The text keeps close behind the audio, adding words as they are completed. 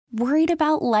Worried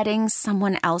about letting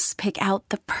someone else pick out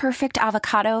the perfect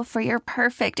avocado for your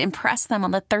perfect impress them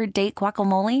on the third date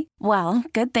guacamole? Well,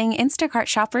 good thing Instacart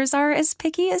shoppers are as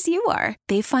picky as you are.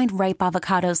 They find ripe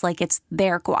avocados like it's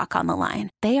their guac on the line.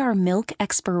 They are milk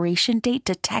expiration date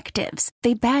detectives.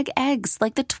 They bag eggs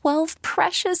like the 12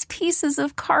 precious pieces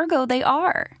of cargo they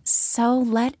are. So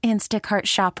let Instacart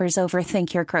shoppers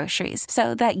overthink your groceries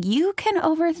so that you can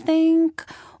overthink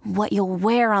what you'll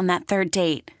wear on that third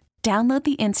date. Download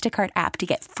the Instacart app to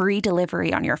get free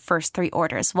delivery on your first 3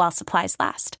 orders while supplies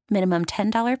last. Minimum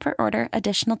 $10 per order.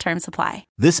 Additional terms apply.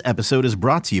 This episode is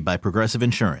brought to you by Progressive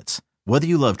Insurance. Whether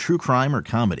you love true crime or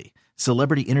comedy,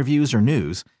 celebrity interviews or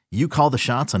news, you call the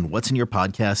shots on what's in your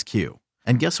podcast queue.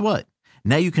 And guess what?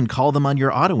 Now you can call them on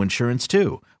your auto insurance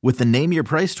too with the Name Your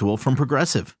Price tool from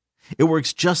Progressive. It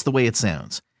works just the way it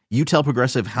sounds. You tell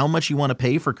Progressive how much you want to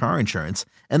pay for car insurance,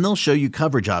 and they'll show you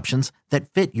coverage options that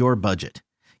fit your budget.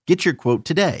 Get your quote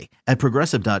today at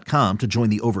Progressive.com to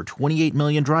join the over 28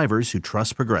 million drivers who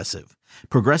trust Progressive.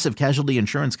 Progressive Casualty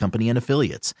Insurance Company and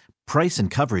Affiliates. Price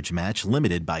and coverage match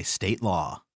limited by state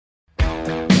law.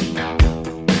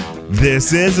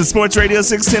 This is the Sports Radio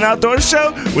 610 Outdoor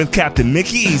Show with Captain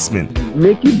Mickey Eastman.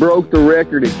 Mickey broke the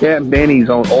record at Camp Benny's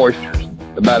on oysters,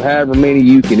 about however many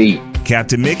you can eat.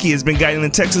 Captain Mickey has been guiding the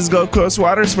Texas Gulf Coast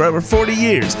waters for over 40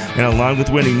 years, and along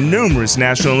with winning numerous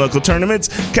national and local tournaments,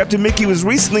 Captain Mickey was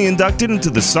recently inducted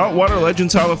into the Saltwater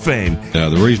Legends Hall of Fame.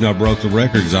 The reason I broke the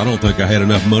record is I don't think I had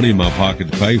enough money in my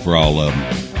pocket to pay for all of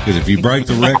them. Because if you break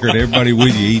the record, everybody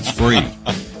with you eats free.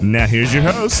 Now here's your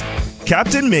host,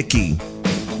 Captain Mickey.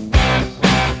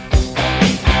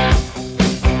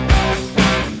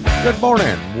 Good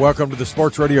morning. Welcome to the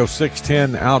Sports Radio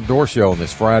 610 Outdoor Show on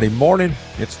this Friday morning.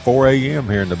 It's 4 a.m.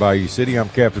 here in the Bayou City. I'm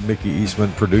Captain Mickey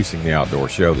Eastman producing the Outdoor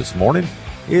Show this morning.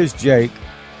 Is Jake.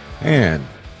 And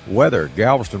weather,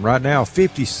 Galveston right now,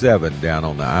 57 down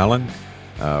on the island.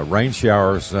 Rain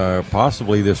showers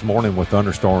possibly this morning with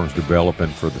thunderstorms developing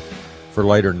for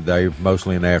later in the day,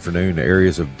 mostly in the afternoon.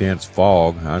 Areas of dense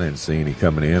fog. I didn't see any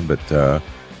coming in, but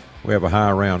we have a high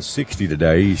around 60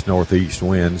 today. East-northeast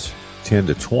winds 10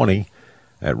 to 20.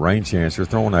 That rain chance, they're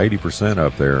throwing 80%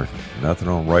 up there. Nothing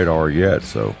on radar yet,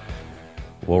 so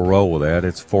we'll roll with that.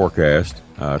 It's forecast.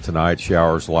 Tonight,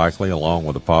 showers likely, along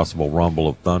with a possible rumble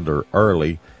of thunder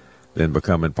early, then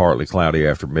becoming partly cloudy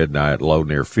after midnight, low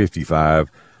near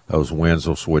 55. Those winds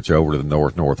will switch over to the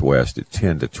north-northwest at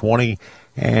 10 to 20,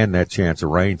 and that chance of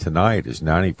rain tonight is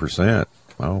 90%.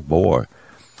 Oh, boy.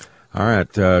 All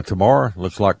right, tomorrow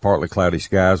looks like partly cloudy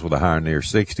skies with a high near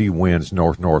 60, winds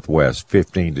north-northwest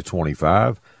 15 to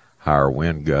 25. Higher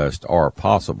wind gusts are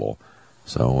possible.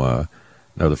 So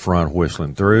another front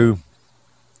whistling through,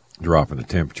 dropping the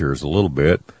temperatures a little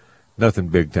bit. Nothing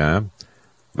big time,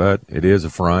 but it is a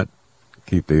front.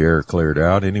 Keep the air cleared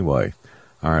out anyway.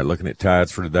 All right, looking at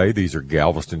tides for today, these are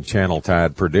Galveston Channel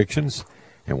tide predictions,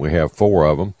 and we have 4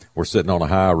 of them. We're sitting on a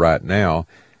high right now.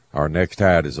 Our next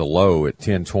tide is a low at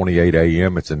 10:28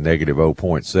 a.m. It's a negative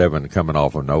 0.7 coming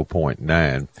off of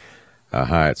 0.9. A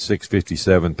high at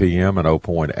 6:57 p.m. and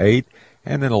 0.8,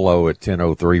 and then a low at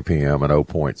 10:03 p.m. and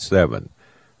 0.7.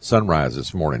 Sunrise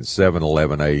this morning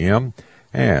 7:11 a.m.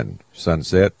 and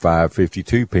sunset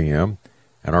 5:52 p.m.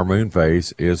 and our moon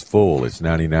phase is full. It's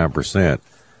 99%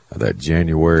 of that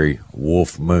January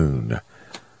wolf moon.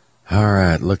 All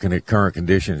right, looking at current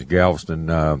conditions,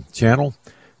 Galveston Channel.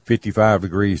 55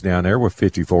 degrees down there with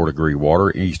 54-degree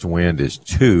water. East wind is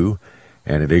 2.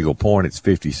 And at Eagle Point, it's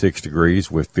 56 degrees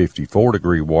with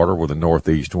 54-degree water with a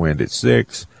northeast wind at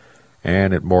 6.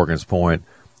 And at Morgan's Point,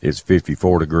 it's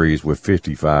 54 degrees with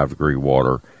 55-degree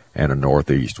water and a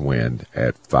northeast wind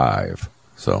at 5.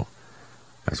 So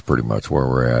that's pretty much where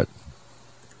we're at.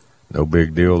 No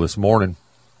big deal this morning.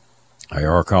 They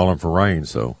are calling for rain,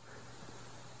 so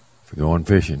if you're going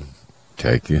fishing,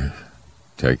 take your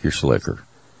slicker.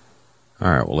 All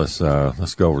right, well, let's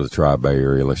go over to the Tri-Bay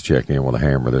area. Let's check in with a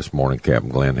hammer this morning, Captain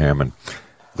Glen Hammond.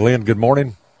 Glen, good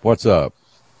morning. What's up?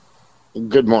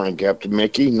 Good morning, Captain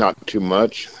Mickey. Not too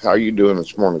much. How are you doing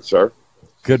this morning, sir?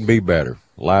 Couldn't be better.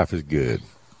 Life is good.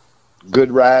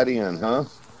 Good ride in, huh?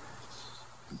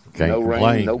 Can't no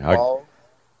complain. Rain, no fog.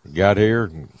 I got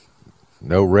here,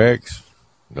 no wrecks,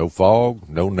 no fog,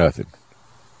 no nothing.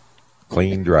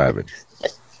 Clean driving.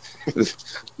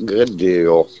 Good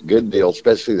deal,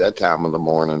 especially that time of the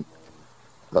morning.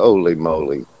 Holy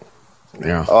moly.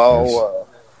 Yeah. Oh,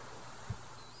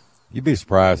 you'd be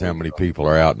surprised how many people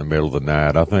are out in the middle of the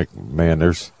night. I think, man,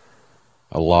 there's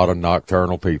a lot of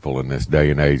nocturnal people in this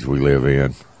day and age we live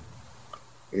in.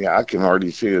 Yeah, I can already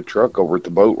see a truck over at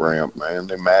the boat ramp, man.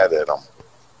 They're mad at them.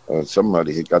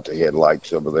 Somebody had got the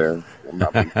headlights over there. No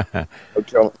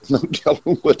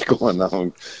telling what's going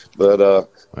on. But well,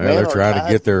 they're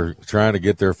trying to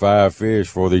get their 5 fish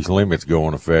for these limits go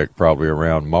in effect probably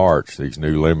around March. These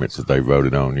new limits that they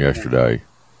voted on yesterday.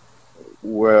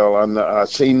 Well, I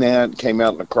seen that, came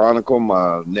out in the Chronicle.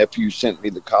 My nephew sent me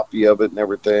the copy of it and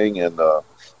everything, and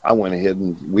I went ahead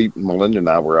and Melinda and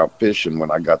I were out fishing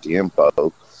when I got the info.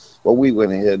 Well, we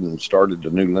went ahead and started the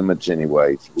new limits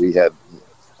anyway.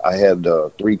 I had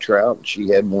 3 trout, and she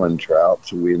had 1 trout,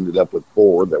 so we ended up with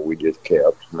 4 that we just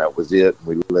kept, and that was it.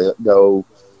 We let go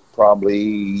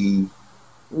probably,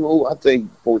 I think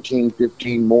 14,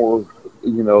 15 more,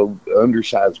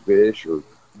 undersized fish or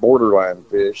borderline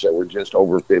fish that were just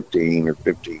over 15 or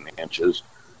 15 inches.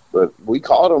 But we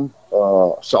caught them,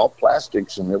 soft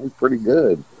plastics, and it was pretty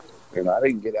good. And I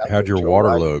didn't get out. How'd your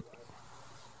water look?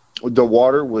 The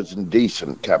water was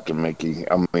decent, Captain Mickey.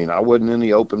 I mean, I wasn't in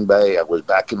the open bay. I was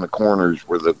back in the corners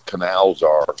where the canals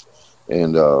are,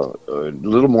 and a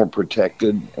little more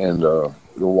protected, and the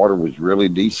water was really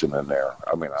decent in there.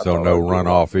 I mean, so no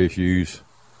runoff issues?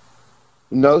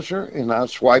 No, sir. And I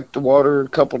swiped the water a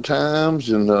couple times,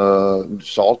 and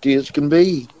salty as can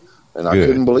be. And I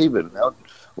couldn't believe it. Now,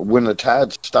 when the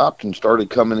tide stopped and started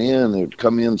coming in, it would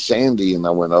come in sandy, and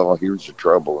I went, oh, here's the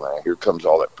trouble. Now, here comes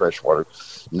all that fresh water.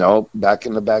 No, back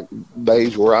in the back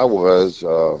bays where I was,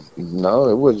 no,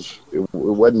 it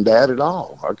wasn't bad at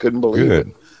all. I couldn't believe it.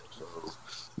 So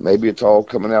maybe it's all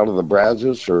coming out of the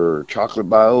Brazos or Chocolate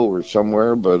Bayou or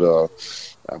somewhere, but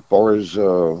as far as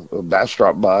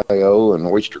Bastrop Bayou and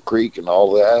Oyster Creek and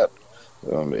all that,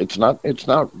 it's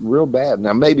not real bad.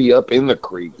 Now, maybe up in the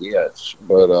creek, yes,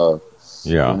 but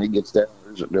when it gets down,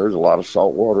 there's a lot of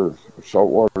salt water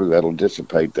that'll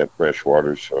dissipate that fresh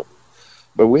water. So,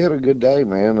 but we had a good day,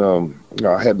 man.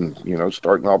 I hadn't,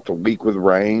 starting off the week with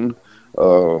rain.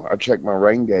 I checked my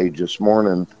rain gauge this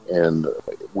morning, and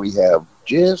we have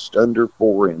just under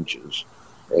 4 inches.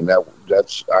 And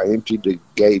that's I emptied the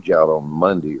gauge out on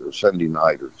Monday or Sunday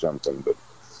night or something. But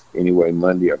anyway,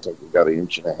 Monday I think we got 1.5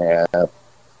 inches.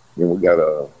 Then we got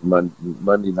a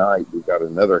Monday night we got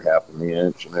another 0.5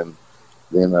 inch, and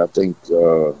then I think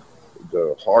the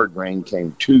hard rain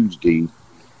came Tuesday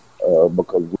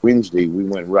because Wednesday we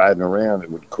went riding around.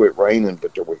 It would quit raining,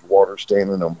 but there was water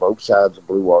standing on both sides of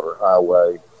Blue Water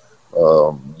Highway.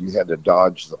 You had to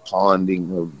dodge the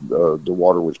ponding. The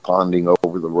water was ponding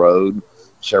over the road.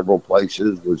 Several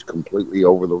places was completely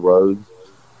over the road,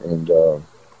 and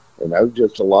that was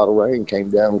just a lot of rain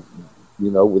came down,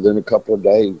 within a couple of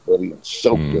days, but it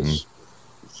soaked us.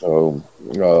 So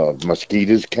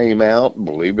mosquitoes came out.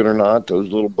 Believe it or not,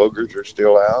 those little boogers are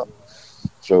still out.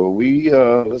 So we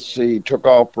took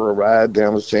off for a ride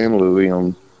down to San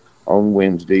Luis on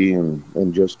Wednesday,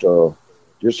 and just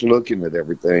looking at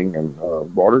everything and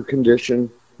water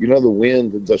condition. The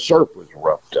wind, the surf was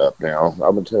roughed up now. I'm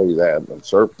going to tell you that. The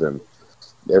surf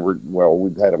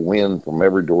we've had a wind from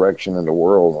every direction in the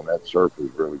world, and that surf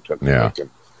has really took a licking.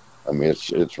 I mean,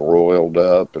 it's roiled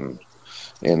up, and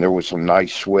there was some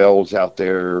nice swells out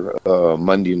there.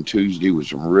 Monday and Tuesday was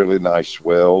some really nice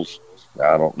swells.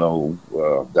 I don't know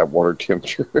that water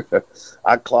temperature.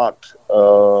 I clocked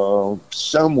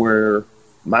somewhere.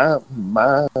 My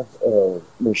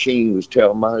machine was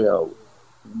telling my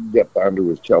depth finder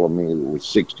was telling me it was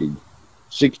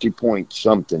 60 point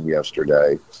something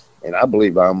yesterday, and I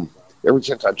believe ever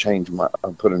since I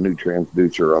put a new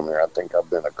transducer on there, I think I've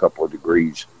been a couple of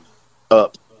degrees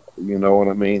up. You know what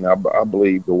I mean? I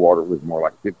believe the water was more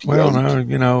like 50. Well,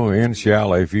 no, in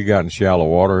shallow, if you got in shallow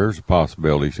water, there's a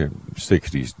possibility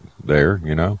 60s there.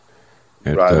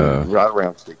 Right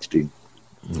around 60.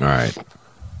 All right.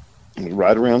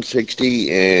 Right around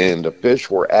 60, and the fish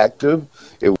were active.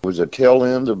 It was a tail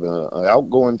end of an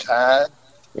outgoing tide,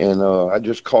 and I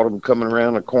just caught them coming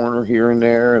around the corner here and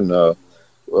there and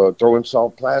throwing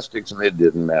soft plastics, and it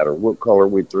didn't matter what color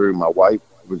we threw. My wife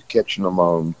was catching them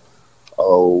on,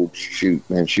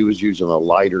 she was using a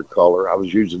lighter color. I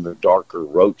was using the darker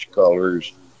roach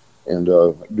colors and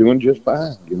doing just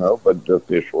fine, but the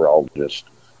fish were all just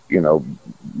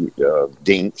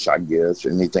dinks, I guess,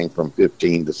 anything from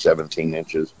 15 to 17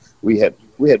 inches. We had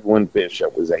one fish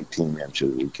that was 18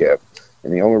 inches we kept,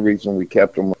 and the only reason we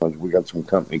kept them was we got some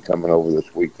company coming over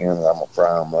this weekend, and I'm gonna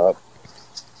fry them up.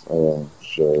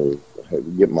 So I had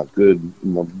to get my good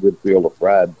field of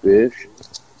fried fish,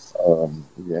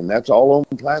 and that's all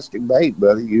on plastic bait,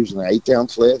 buddy, using an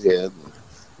 1/8-ounce lead head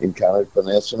and kind of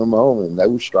finessing them on, and they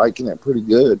were striking it pretty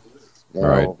good.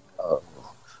 Right.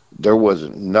 There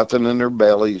wasn't nothing in their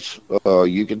bellies.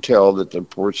 You could tell that the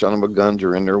poor son of a guns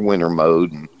are in their winter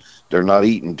mode, and they're not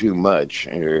eating too much.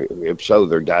 If so,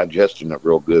 they're digesting it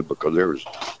real good, because there was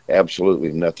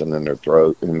absolutely nothing in their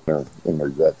throat, in their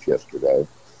guts yesterday.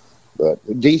 But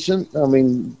decent. I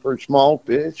mean, for small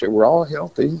fish, they were all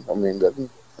healthy. I mean,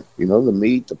 the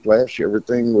meat, the flesh,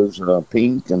 everything was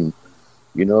pink and,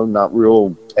 not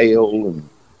real pale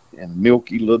and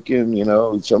milky looking.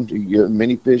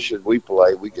 Many fish that we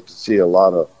fillet, we get to see a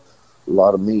lot of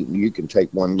meat, and you can take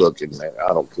one look and I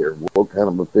don't care what kind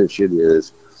of a fish it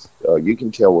is, you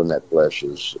can tell when that flesh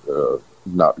is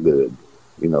not good.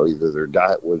 Either their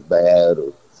diet was bad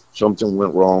or something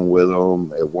went wrong with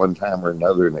them at one time or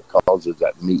another, and it causes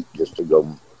that meat just to go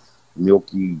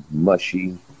milky,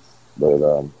 mushy.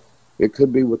 But it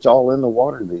could be what's all in the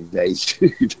water these days too.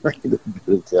 Trying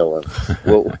to tell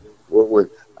them. Well,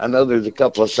 I know there's a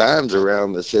couple of signs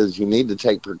around that says you need to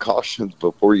take precautions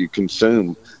before you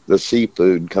consume the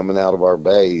seafood coming out of our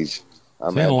bays. A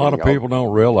lot of people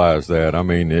don't realize that. I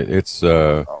mean, it's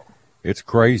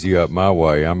crazy up my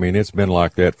way. I mean, it's been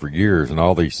like that for years, and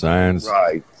all these signs.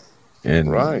 Right.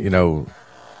 And,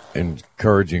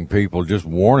 encouraging people, just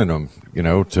warning them,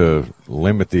 to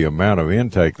limit the amount of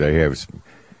intake they have,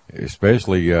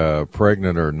 especially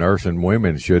pregnant or nursing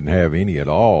women shouldn't have any at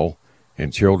all,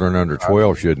 and children under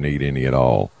 12 shouldn't eat any at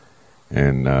all.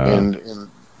 And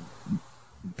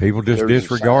people just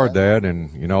disregard that,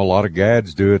 and, a lot of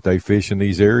gads do it. They fish in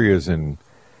these areas and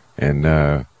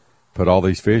put all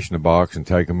these fish in a box and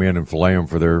take them in and fillet them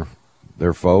for their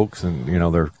folks and,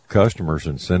 their customers,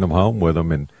 and send them home with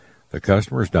them, and the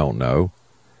customers don't know.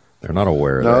 They're not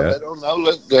aware of that. No, they don't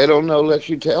know. They don't know unless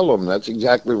you tell them. That's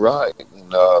exactly right.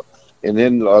 And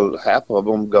then half of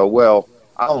them go, well,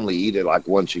 I only eat it like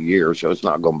once a year, so it's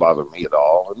not going to bother me at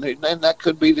all. And that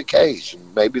could be the case.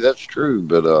 Maybe that's true,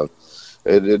 but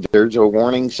there's a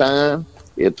warning sign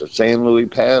at the San Luis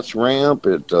Pass ramp,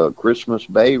 at Christmas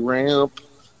Bay ramp,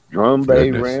 Drum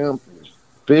Bay ramp.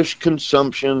 Fish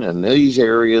consumption in these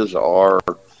areas are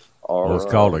well,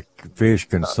 it's called a fish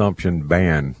consumption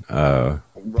ban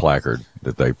placard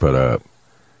that they put up.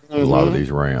 A lot of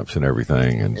these ramps and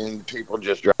everything, and people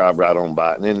just drive right on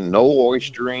by. And then no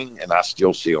oystering, and I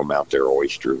still see them out there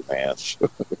oystering, man.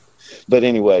 But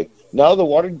anyway, no, the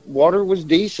water was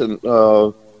decent.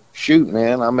 Shoot,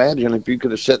 man, I imagine if you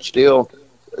could have sat still,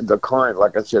 the current,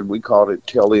 like I said, we called it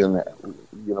tail in.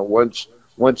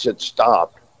 Once it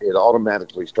stopped, it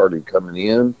automatically started coming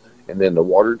in, and then the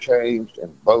water changed,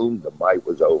 and boom, the bite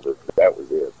was over. That was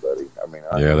it, buddy. I mean,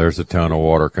 there's a ton of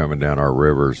water coming down our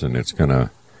rivers, and it's gonna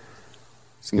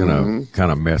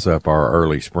kind of mess up our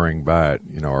early spring bite.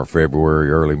 Our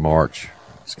February, early March.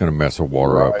 It's gonna mess the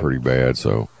water up pretty bad.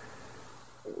 So,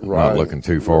 not looking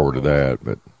too forward to that.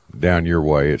 But down your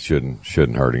way, it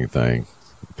shouldn't hurt anything.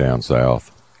 Down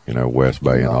south, West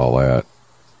Bay and all that.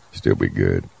 Still be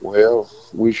good. Well,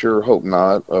 we sure hope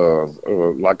not.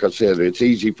 Like I said, it's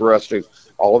easy for us to,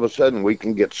 all of a sudden, we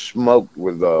can get smoked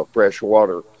with fresh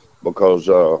water, because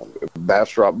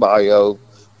Bastrop Bayou,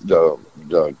 the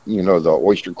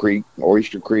Oyster Creek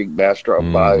Bastrop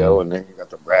Bayou, and then you got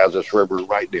the Brazos River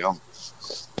right down.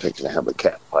 Thinking to have a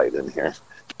cat fight in here.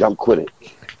 Don't quit it.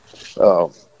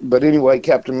 But anyway,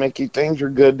 Captain Mickey, things are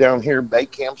good down here.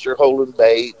 Bait camps are holding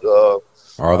bait.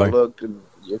 Are they? I looked, and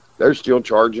they're still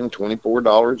charging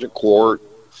 $24 a quart.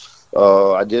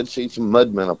 I did see some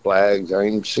mud minnow flags. I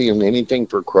ain't seeing anything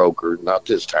for croaker, not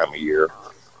this time of year.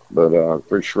 But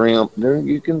for shrimp,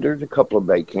 there's a couple of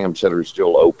bait camps that are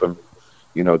still open,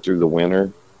 through the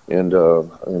winter. And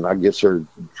I guess they're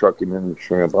trucking in the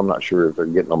shrimp. I'm not sure if they're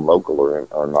getting them local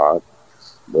or not.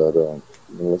 But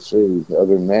let's see.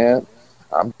 Other than that,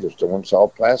 I'm just doing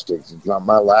soft plastics. It's not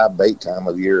my live bait time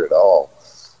of the year at all.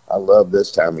 I love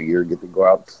this time of year. Get to go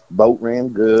out. Boat ran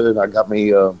good. I got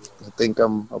me, I think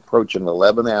I'm approaching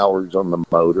 11 hours on the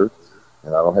motor,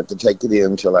 and I don't have to take it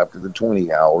in until after the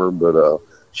 20 hour, but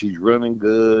she's running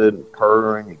good,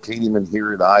 purring. You can't even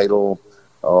hear it idle.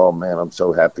 Oh, man, I'm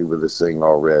so happy with this thing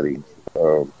already.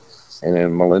 And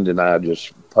then Melinda and I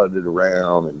just putted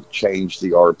around and changed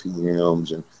the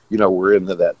RPMs, and, we're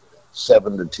into that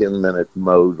 7 to 10 minute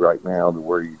mode right now, to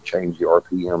where you change the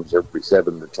RPMs every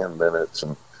 7 to 10 minutes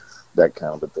and that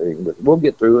kind of thing. But we'll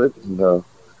get through it, and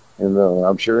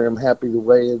I'm sure I'm happy the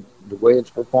way it's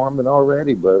performing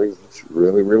already, buddy. It's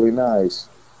really, really nice.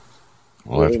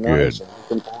 Well, really that's good. I'm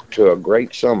looking forward to a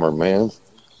great summer, man.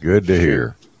 Good to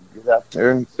hear. Get out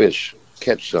there and fish,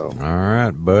 catch some. All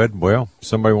right, bud. Well,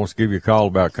 somebody wants to give you a call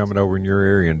about coming over in your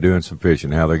area and doing some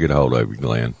fishing. How they get a hold of you,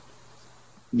 Glenn?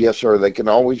 Yes, sir. They can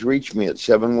always reach me at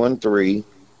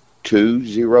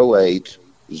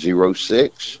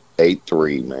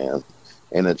 713-208-0683, man.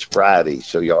 And it's Friday,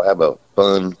 so y'all have a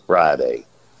fun Friday.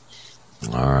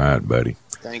 All right, buddy.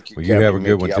 Thank you. Well, you have a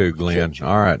good Mickey. one too, Glenn.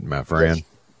 All right, my friend.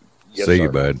 Yes, See sir. you,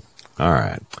 bud. All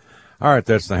right. All right,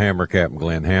 that's the Hammer Captain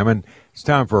Glen Hammond. It's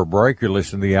time for a break. You're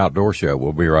listening to The Outdoor Show.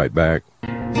 We'll be right back.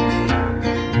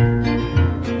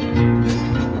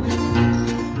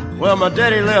 Well, my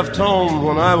daddy left home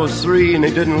when I was 3, and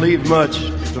he didn't leave much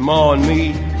to Ma and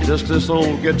me, just this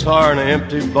old guitar and an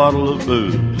empty bottle of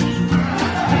booze.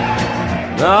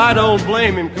 Now, I don't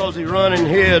blame him because he run and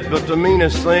hid, but the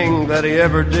meanest thing that he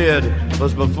ever did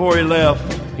was before he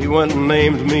left, he went and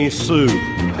named me Sue.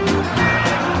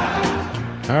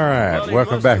 All right,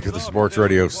 welcome back to the Sports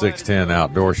Radio 610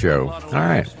 Outdoor Show. All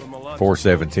right,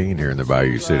 417 here in the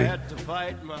Bayou City.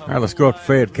 All right, let's go up to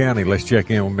Fayette County. Let's check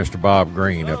in with Mr. Bob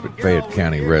Green up at Fayette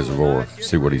County Reservoir,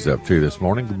 see what he's up to this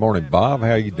morning. Good morning, Bob.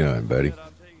 How you doing, buddy?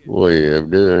 Well, yeah, I'm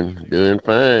doing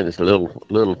fine. It's a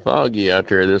little foggy out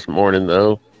there this morning,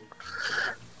 though,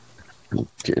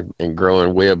 and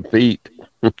growing web feet.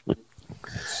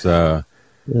 It's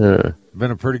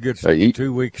been a pretty good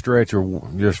 2-week stretch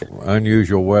of just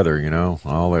unusual weather, you know,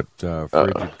 all that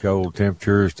frigid cold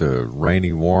temperatures to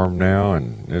rainy warm now,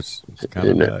 and it's kind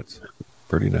of nuts.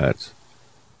 Pretty nuts.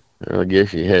 I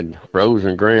guess you had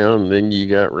frozen ground, and then you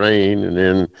got rain, and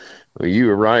then you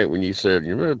were right when you said,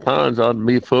 the ponds ought to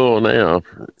be full now.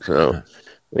 So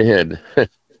we had,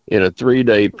 in a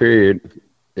 3-day period,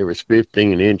 there was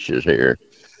 15 inches here.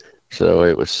 So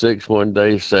it was 6 one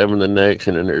day, 7 the next,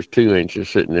 and then there's 2 inches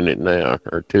sitting in it now,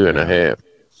 or 2.5.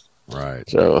 Right.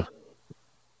 So,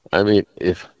 I mean,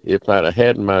 if I'd have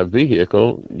had my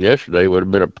vehicle, yesterday would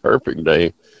have been a perfect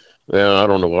day. Well, I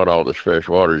don't know what all this fresh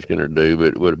water is going to do, but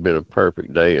it would have been a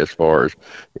perfect day as far as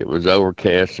it was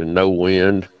overcast and no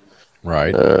wind.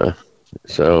 Right.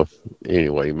 So,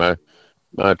 anyway, my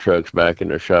truck's back in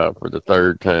the shop for the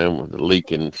 3rd time with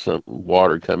leaking some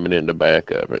water coming in the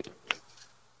back of it.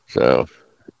 So,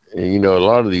 a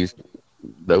lot of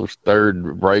those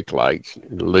third brake lights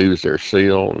lose their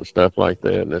seal and stuff like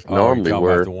that. And that's normally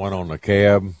where the one on the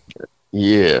cab.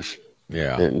 Yes.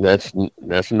 Yeah. And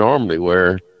that's normally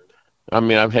where. I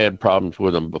mean, I've had problems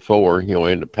with them before,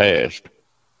 in the past.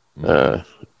 That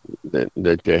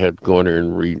they had to go in there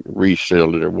and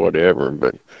reseal it or whatever.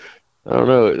 But I don't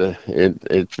know.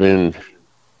 It's been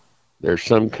there's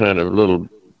some kind of little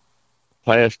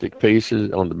plastic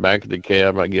pieces on the back of the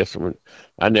cab. I guess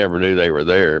I never knew they were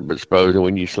there, but supposing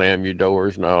when you slam your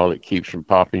doors and all, it keeps from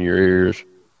popping your ears.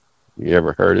 You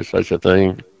ever heard of such a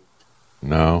thing?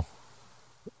 No.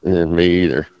 Me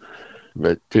either.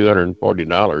 But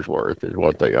 $240 worth is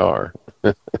what they are.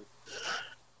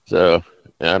 So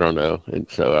I don't know. And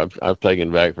so I've taken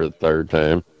it back for the 3rd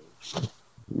time.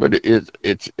 But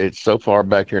it's so far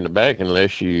back here in the back,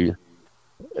 unless you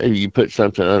put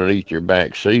something underneath your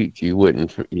back seat,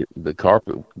 the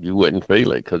carpet, you wouldn't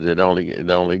feel it, because it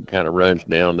only kind of runs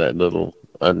down that little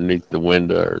underneath the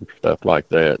window or stuff like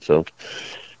that. So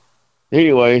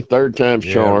anyway, 3rd time's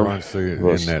charm. It runs through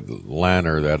in that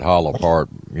liner, that hollow part,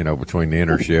 between the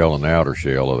inner shell and the outer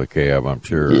shell of the cab, I'm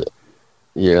sure.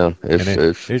 Yeah.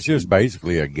 It's just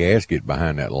basically a gasket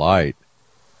behind that light.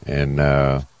 And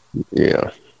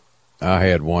yeah. I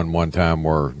had one time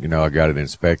where, I got it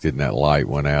inspected and that light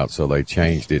went out, so they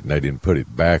changed it and they didn't put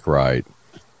it back right.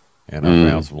 And I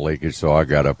found some leakage, so I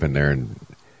got up in there and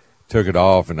took it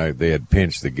off, and they had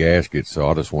pinched the gasket, so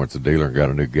I just went to the dealer and got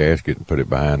a new gasket and put it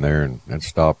behind there and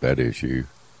stopped that issue.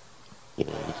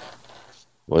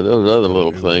 Well, those other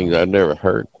little things I'd never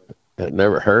heard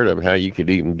of how you could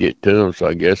even get to them, so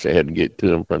I guess they had to get to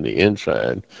them from the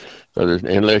inside. So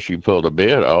unless you pull the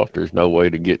bed off, there's no way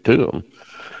to get to them.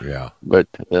 Yeah. But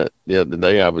the other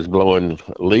day I was blowing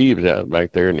leaves out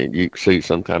back there, and you could see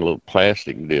some kind of little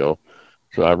plastic deal.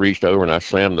 So I reached over and I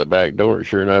slammed the back door, and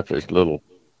sure enough, these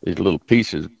little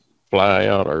pieces fly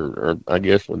out, or I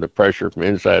guess when the pressure from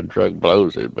inside the truck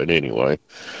blows it. But anyway,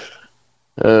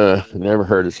 never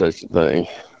heard of such a thing.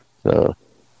 So,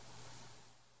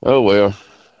 oh well.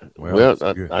 Well,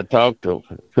 I talked to.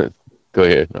 Go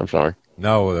ahead. I'm sorry.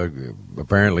 No,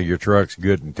 apparently your truck's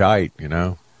good and tight.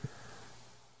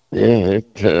 Yeah,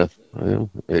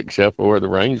 except for where the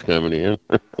rain's coming in.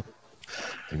 Back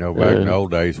in the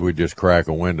old days, we'd just crack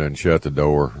a window and shut the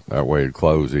door. That way it'd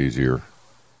close easier.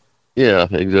 Yeah,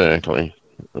 exactly.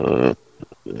 Well,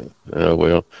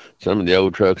 some of the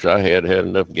old trucks I had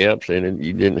enough gaps in it.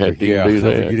 You didn't have to do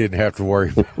that. You didn't have to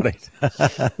worry about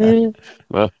it.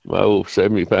 my old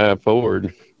 75 Ford,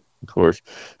 of course.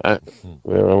 I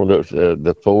don't know if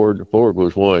the Ford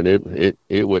was one.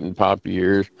 It wouldn't pop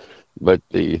your ears, but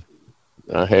I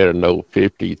had an old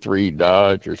 53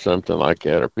 Dodge or something like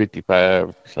that, or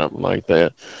 55, something like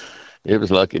that. it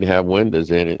was lucky to have windows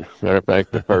in it. Matter of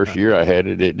fact, the first year I had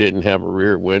it, it didn't have a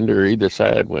rear window or either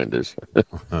side windows.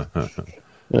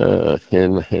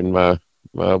 And my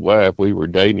wife, we were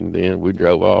dating then. We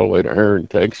drove all the way to Hearn,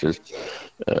 Texas,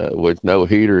 with no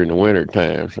heater in the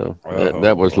wintertime. So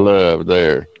that was love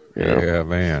there. You know? Yeah,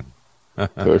 man.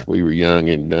 Of course, we were young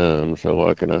and dumb. So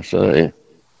what can I say?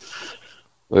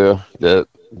 Well,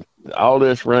 all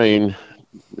this rain.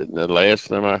 The last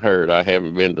time I heard, I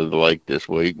haven't been to the lake this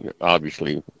week,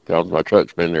 obviously, because my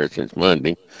truck's been there since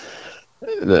Monday.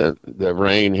 The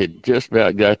rain had just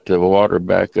about got the water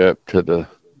back up to the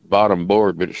bottom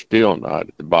board, but it's still not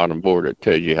at the bottom board. It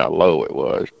tells you how low it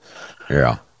was.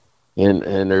 Yeah. And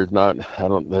there's not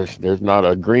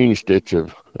a green stitch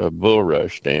of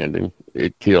bulrush standing.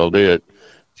 It killed it.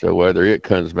 So whether it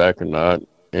comes back or not,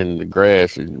 and the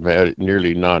grass is about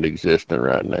nearly non-existent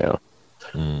right now.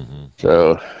 Mm-hmm.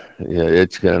 So, yeah,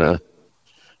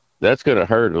 that's gonna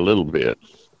hurt a little bit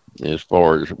as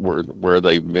far as where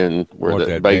they've been, where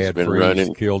the bait's been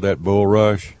running. Killed that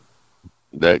bulrush.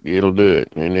 That it'll do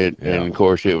it, and and of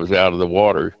course it was out of the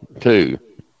water too.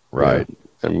 Right.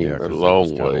 I mean, a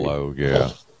long way. Low, yeah.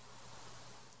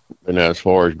 But now as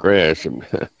far as grass,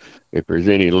 if there's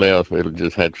any left, it'll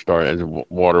just have to start as the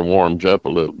water warms up a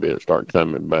little bit, start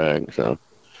coming back. So,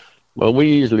 well,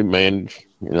 we usually manage.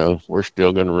 We're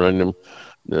still going to run them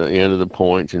the end of the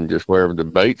points and just wherever the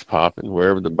bait's popping,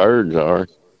 wherever the birds are.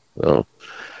 So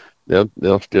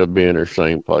they'll still be in their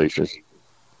same places.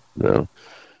 But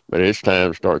it's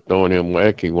time to start throwing them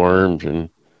wacky worms and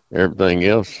everything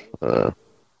else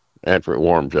after it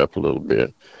warms up a little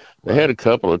bit. They had a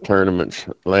couple of tournaments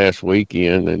last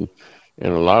weekend, and a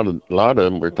lot of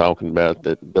them were talking about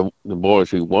that the boys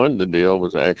who won the deal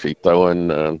was actually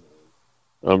throwing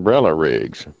umbrella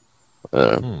rigs.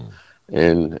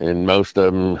 And most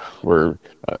of them were,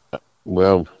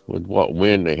 with what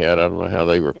wind they had, I don't know how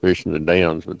they were fishing the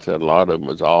dams, but said a lot of them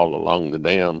was all along the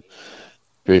dam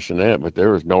fishing that, but there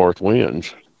was north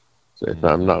winds, if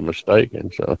I'm not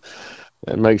mistaken. So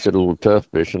that makes it a little tough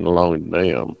fishing along the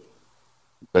dam.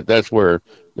 But that's where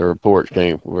the reports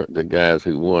came from the guys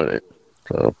who won it.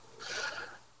 So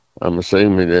I'm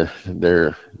assuming that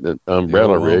they're the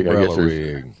umbrella rig. I guess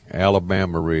rig,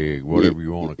 Alabama rig, whatever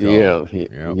you want to call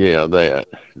it. Yeah, that.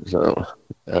 So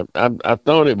I've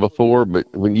thought it before, but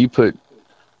when you put,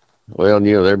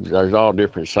 there's all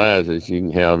different sizes. You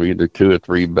can have either 2 or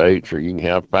 3 baits, or you can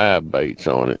have 5 baits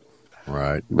on it.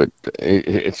 Right. But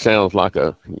it sounds like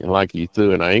you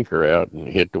threw an anchor out and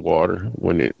hit the water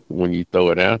when you throw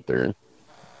it out there.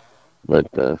 But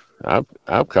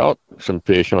I've caught some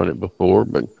fish on it before,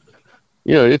 but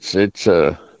it's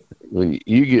when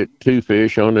you get 2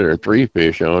 fish on it or 3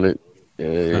 fish on it,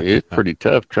 it's pretty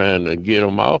tough trying to get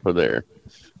them off of there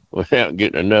without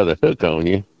getting another hook on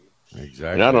you. Exactly.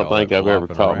 And I don't think I've ever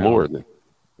caught more than.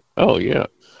 Oh yeah,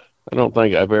 I don't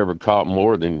think I've ever caught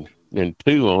more than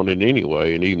 2 on it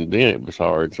anyway, and even then it was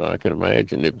hard. So I can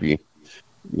imagine if you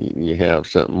have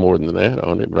something more than that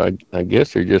on it. But I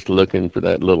guess they're just looking for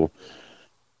that little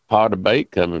pot of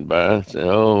bait coming by. Say,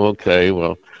 oh, okay,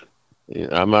 well,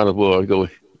 I might as well go,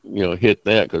 hit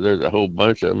that, because there's a whole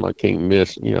bunch of them. I can't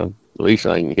miss, at least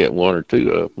I can hit 1 or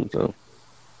 2 of them. So,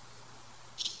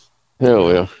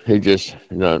 it just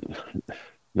not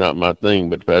my thing,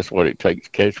 but that's what it takes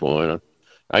to catch one.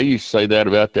 I used to say that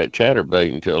about that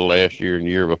chatterbait until last year and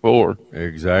the year before.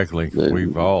 Exactly.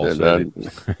 We've all said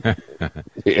it.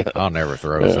 Yeah. I'll never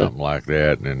throw something like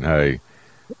that. And hey,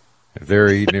 if they're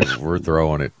eating it, we're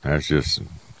throwing it. That's just,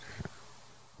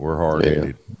 we're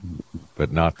hard-headed,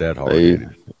 but not that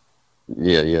hard-headed.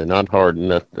 Yeah, not hard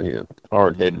enough.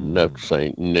 Hard-headed enough to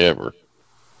say never.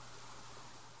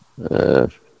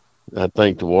 I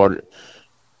think the water.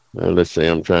 Let's see.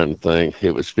 I'm trying to think.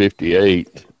 It was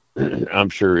 58. I'm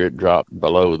sure it dropped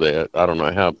below that. I don't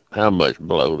know how much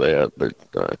below that,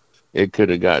 but it could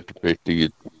have got to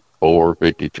 54,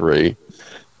 53.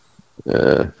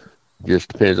 Just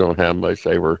depends on how much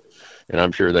they were, and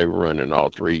I'm sure they were running all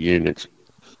 3 units.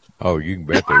 Oh, you can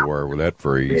bet they were with that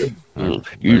freeze.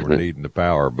 They were needing the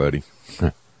power, buddy.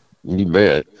 You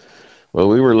bet. Well,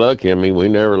 we were lucky. I mean, we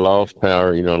never lost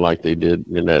power, like they did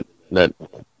in that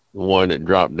one that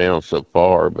dropped down so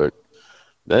far, but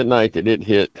that night that it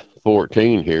hit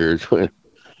 14 here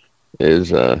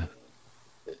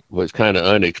was kind of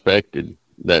unexpected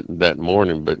that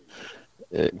morning, but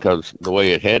because the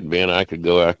way it had been, I could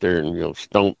go out there and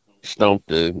stomp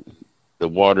the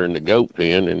water in the goat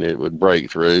pen and it would break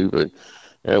through. But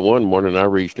at one morning I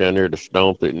reached down there to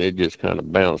stomp it and it just kind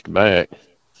of bounced back.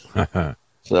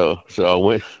 So I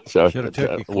went. So I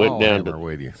went down to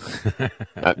with you.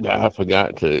 I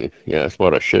forgot to. Yeah, that's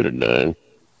what I should have done.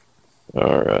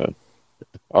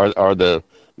 Are the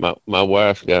my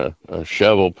wife's got a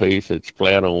shovel piece that's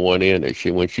flat on one end that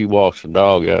when she walks the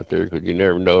dog out there, because you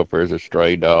never know if there's a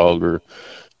stray dog or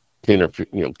 10 or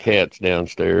cats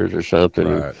downstairs or something.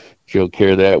 Right. And she'll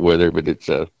carry that with her, but it's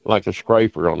like a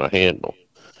scraper on a handle,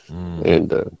 and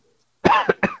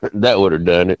that would have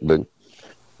done it. But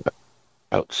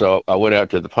so I went out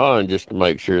to the pond just to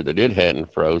make sure that it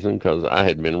hadn't frozen, because I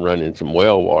had been running some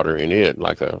well water in it,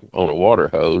 like on a water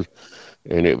hose,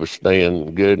 and it was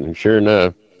staying good. And sure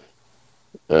enough,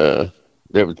 the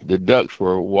ducks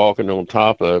were walking on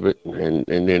top of it, and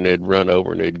then they'd run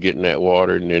over and they'd get in that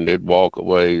water, and then they'd walk a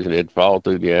ways and they'd fall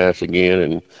through the ice again.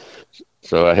 And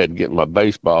so I had to get my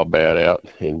baseball bat out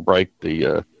and break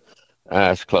the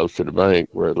ice close to the bank,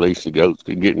 where at least the goats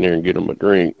could get in there and get them a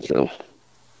drink. So,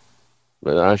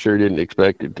 but I sure didn't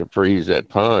expect it to freeze that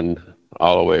pond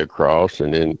all the way across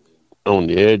and then on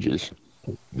the edges.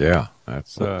 Yeah,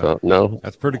 that's no,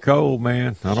 that's pretty cold,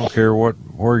 man. I don't care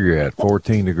where you're at.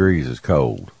 14 degrees is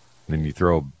cold. Then you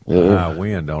throw a high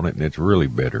wind on it, and it's really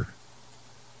bitter.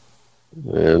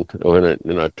 And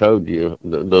I told you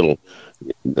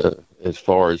as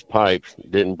far as pipes,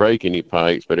 didn't break any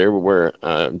pipes, but everywhere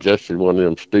I adjusted one of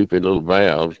them stupid little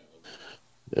valves.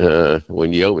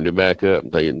 When you opened it back up,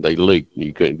 they leaked.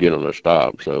 You couldn't get them to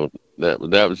stop. So that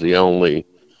was the only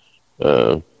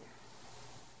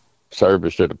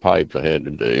service to the pipes I had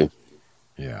to do.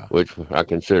 Yeah, which I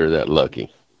consider that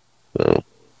lucky. So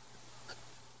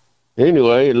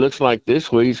anyway, it looks like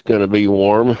this week's going to be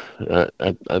warm.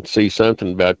 I'd see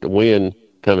something about the wind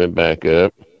coming back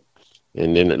up,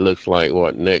 and then it looks like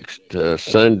next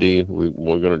Sunday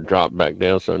we're going to drop back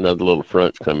down. So another little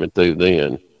front's coming through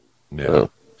then. Yeah. So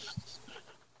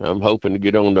I'm hoping to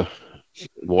get on the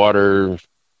water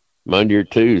Monday or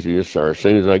Tuesday, or as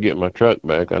soon as I get my truck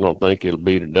back. I don't think it'll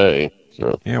be today.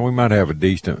 So yeah, we might have a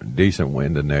decent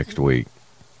winter next week.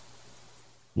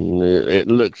 It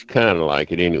looks kind of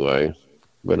like it anyway.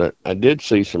 But I did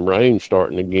see some rain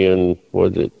starting again.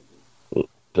 Was it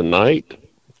tonight?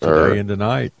 Today and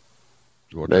tonight.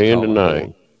 Day and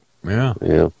tonight. Yeah.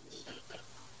 Yeah.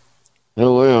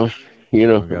 Oh, well, we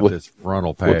got this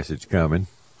frontal passage coming,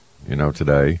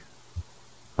 today.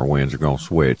 Our winds are going to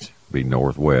switch, be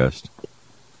northwest.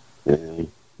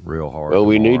 Real hard. Well,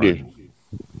 we need it.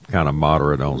 Kind of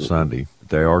moderate on Sunday.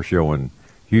 They are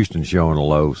Houston's showing a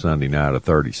low Sunday night of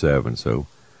 37,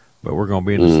 but we're going to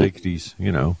be in the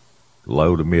 60s,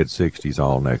 low to mid 60s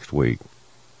all next week.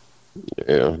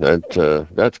 Yeah,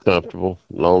 that's comfortable,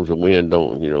 as long as the wind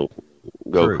don't,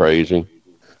 go crazy.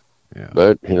 Yeah.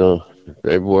 But,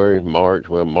 February,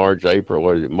 March, April,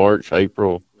 what is it?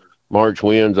 March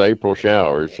winds, April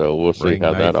showers. So we'll see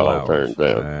how that all turns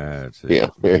out. That's it. Yeah,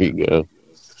 there you go.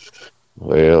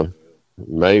 Well,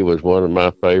 May was one of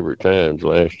my favorite times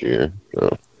last year.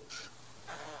 So,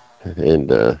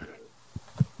 and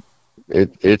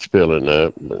it's filling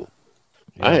up. But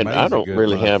I don't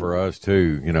really have for us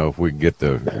too. If we can get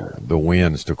the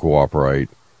winds to cooperate.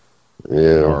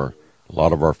 Yeah. Or a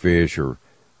lot of our fish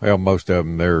most of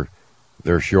them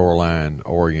they're shoreline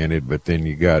oriented, but then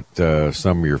you got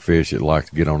some of your fish that like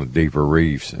to get on the deeper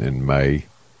reefs in May,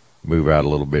 move out a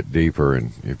little bit deeper,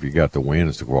 and if you got the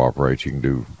winds to cooperate, you can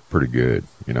do pretty good.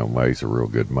 May's a real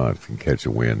good month if you can catch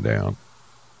the wind down.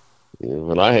 Yeah,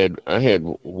 well, I had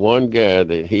one guy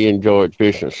that he enjoyed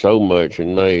fishing so much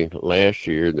in May last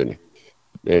year that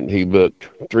he booked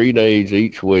 3 days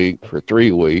each week for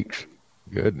 3 weeks.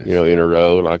 Goodness. In a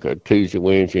row, like a Tuesday,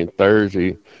 Wednesday, and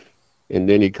Thursday. And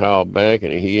then he called back,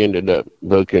 and he ended up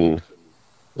booking,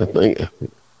 I think,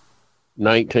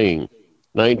 19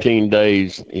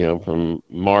 days, from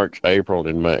March, April,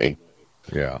 and May.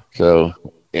 Yeah. So,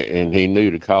 and he knew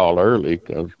to call early,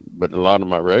 but a lot of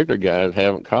my regular guys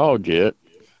haven't called yet,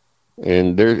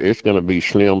 and it's going to be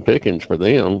slim pickings for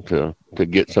them to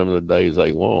get some of the days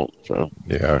they want. So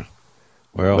yeah.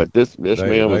 Well, but this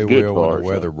man was good for when the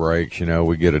weather breaks.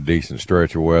 We get a decent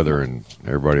stretch of weather, and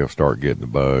everybody will start getting the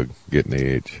bug, getting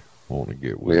the itch, wanting to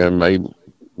get with. Yeah,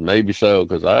 maybe so,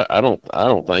 because I don't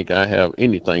think I have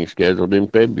anything scheduled in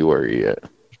February yet.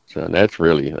 So that's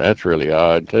really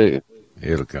odd too.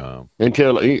 It'll come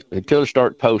until they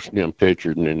start posting them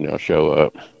pictures, and then they'll show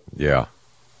up. Yeah.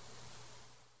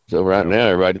 So right now,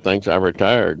 everybody thinks I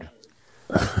retired.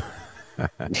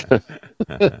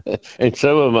 And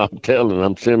some of them I'm telling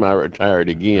I'm semi-retired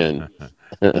again.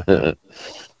 Coming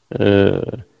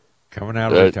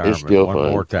out of retirement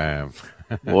more time.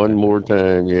 One more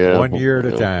time, yeah. 1 year at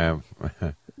a time.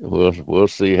 We'll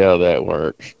see how that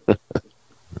works.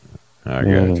 I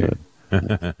got you.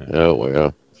 Oh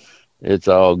well, it's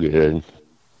all good.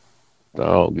 It's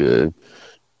all good.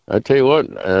 I tell you what,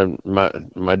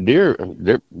 my deer,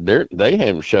 they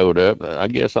haven't showed up. I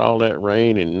guess all that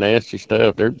rain and nasty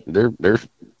stuff, they're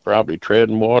probably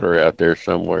treading water out there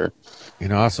somewhere. You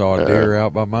know, I saw a deer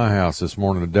out by my house this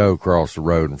morning. A doe crossed the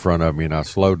road in front of me, and I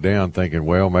slowed down, thinking,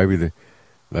 well, maybe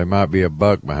there might be a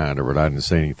buck behind her, but I didn't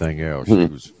see anything else.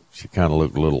 She kind of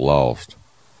looked a little lost.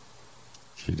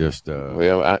 She just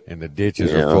and the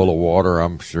ditches are full of water.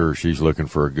 I'm sure she's looking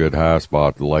for a good high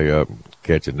spot to lay up and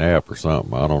catch a nap or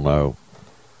something. I don't know.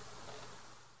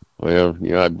 Well,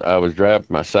 you know, I was driving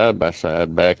my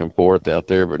side-by-side back and forth out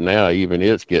there, but now even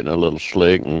it's getting a little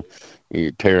slick and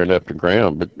you're tearing up the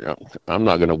ground. But I'm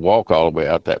not going to walk all the way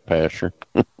out that pasture.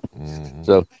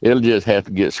 So it'll just have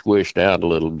to get squished out a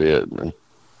little bit.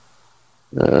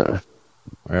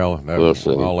 We'll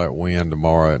see. All that wind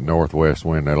tomorrow, that northwest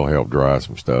wind, that'll help dry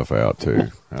some stuff out too.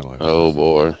 Oh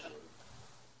boy.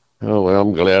 Oh well,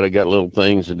 I'm glad I got little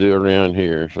things to do around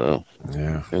here, so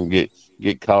and get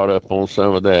caught up on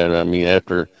some of that. I mean,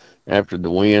 after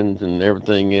the winds and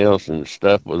everything else, and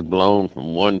stuff was blown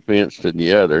from one fence to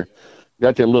the other.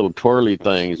 Got them little twirly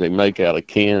things they make out of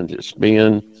cans that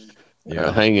spin.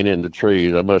 Hanging in the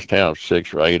trees. I must have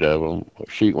 6 or 8 of them.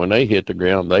 Shoot, when they hit the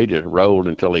ground, they just rolled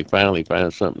until they finally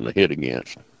found something to hit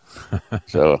against.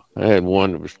 So I had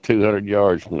one that was 200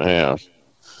 yards from the house.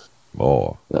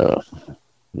 Boy.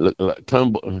 Look like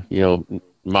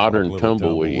modern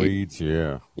tumbleweeds.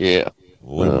 Yeah.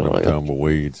 Aluminum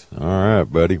tumbleweeds. All right,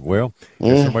 buddy. Well,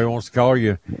 if somebody wants to call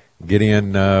you, get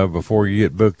in before you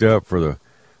get booked up for the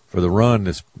run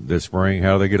this spring.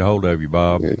 How do they get a hold of you,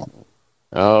 Bob?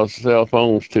 Cell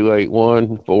phone's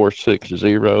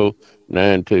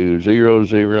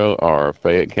 281-460-9200 or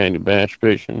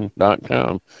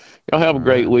FayetteCountyBassFishing.com. Y'all have a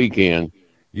great weekend.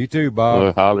 You too, Bob.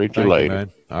 We'll holler at you later.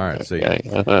 Man. All right, see you.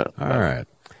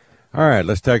 All right,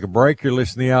 let's take a break. You're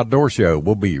listening to The Outdoor Show.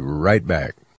 We'll be right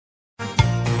back.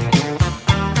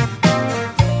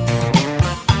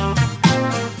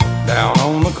 Down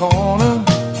on the corner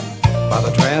by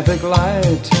the traffic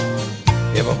light,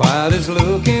 everybody's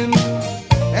looking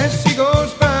as she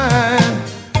goes by.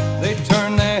 They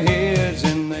turn their heads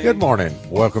and Good morning.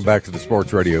 Welcome back to the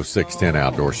Sports Radio 610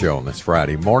 Outdoor Show on this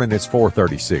Friday morning. It's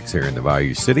 4:36 here in the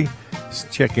Bayou City. Let's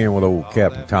check in with old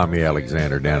Captain Tommy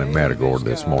Alexander down in Matagorda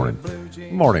this morning.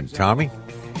 Good morning, Tommy.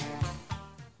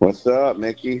 What's up,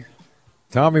 Mickey?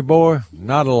 Tommy boy,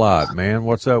 not a lot, man.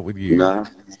 What's up with you? Nah.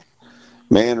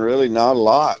 Man, really not a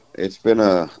lot. It's been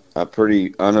a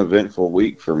pretty uneventful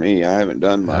week for me. I haven't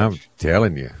done much. I'm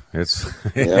telling you, it's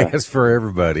for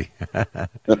everybody.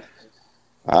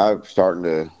 I'm starting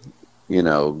to,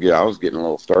 I was getting a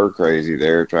little stir crazy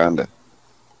there,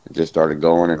 just started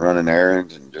going and running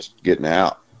errands and just getting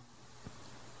out.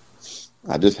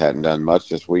 I just hadn't done much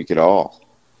this week at all.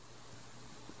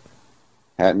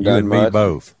 Hadn't done much. You and me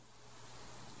both.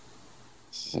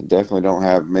 I definitely don't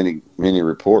have many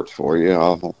reports for you.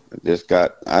 I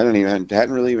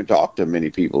hadn't really even talked to many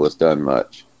people that's done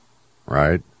much.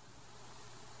 Right.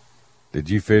 Did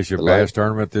you fish a bass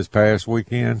tournament this past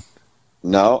weekend?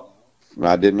 No,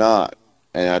 I did not.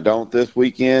 And I don't this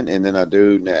weekend, and then I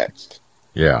do next.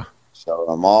 Yeah. So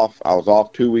I'm off. I was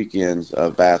off 2 weekends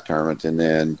of bass tournaments, and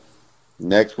then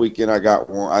next weekend I got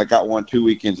one 2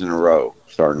 weekends in a row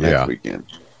starting next weekend.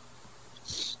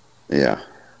 Yeah.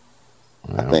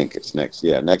 Well, I think it's next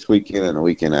weekend and the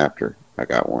weekend after I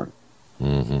got one.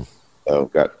 Mm-hmm. So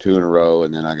got 2 in a row,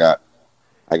 and then I got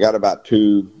about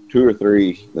two or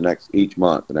three the next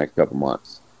couple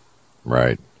months.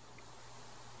 Right.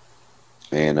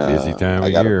 And busy time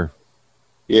of year.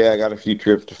 I got a few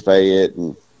trips to Fayette,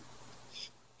 and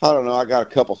I don't know. I got a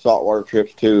couple saltwater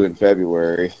trips too in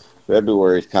February.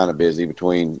 February is kind of busy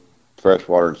between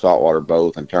freshwater and saltwater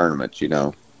both, and tournaments.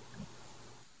 You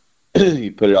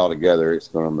put it all together,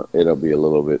 it'll be a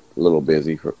little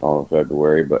busy for all of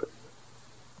February, but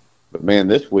man,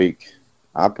 this week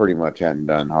I pretty much hadn't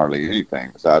done hardly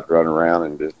anything besides run around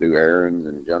and just do errands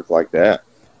and junk like that.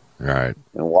 Right.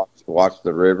 And watch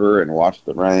the river and watch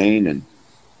the rain and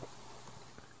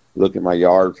look at my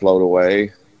yard float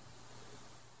away.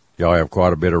 Y'all have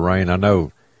quite a bit of rain. I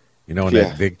know, in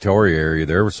that Victoria area,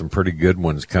 there were some pretty good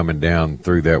ones coming down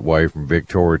through that way from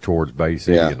Victoria towards Bay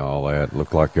City and all that.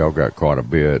 Looked like y'all got quite a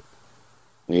bit.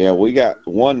 Yeah, we got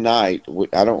one night.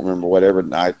 I don't remember whatever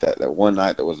night that one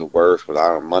night that was the worst.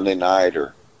 Was Monday night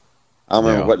or I don't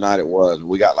remember what night it was.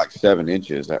 We got like 7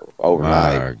 inches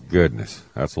overnight. My goodness,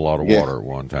 that's a lot of water at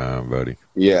one time, buddy.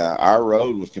 Yeah, our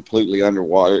road was completely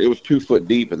underwater. It was 2 foot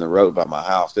deep in the road by my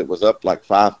house. It was up like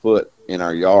 5 foot in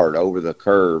our yard over the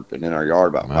curb, and in our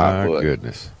yard about 5 foot. My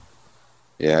goodness.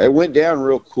 Yeah, it went down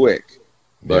real quick,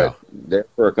 but there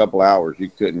for a couple hours you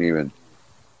couldn't even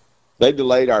They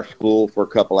delayed our school for a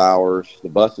couple hours. The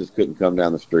buses couldn't come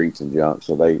down the streets and junk,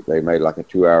 so they made like a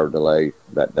 2-hour delay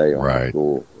that day on the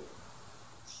school.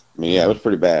 I mean, yeah, it was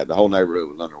pretty bad. The whole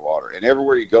neighborhood was underwater. And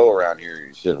everywhere you go around here,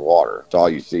 it's just water. It's all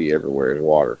you see everywhere is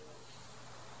water.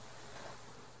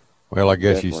 Well, I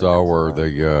guess you saw where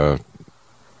the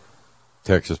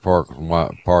Texas Parks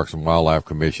and Wildlife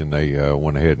Commission, they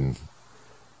went ahead and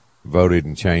voted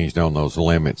and changed on those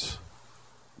limits.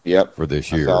 Yep. For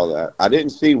this year. I saw that. I didn't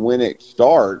see when it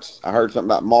starts. I heard something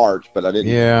about March, but I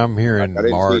didn't. Yeah, I'm hearing I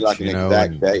didn't March, see like an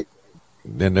exact date.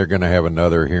 Then they're going to have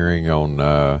another hearing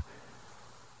on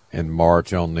in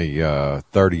March on the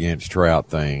 30-inch trout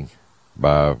thing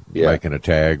by making a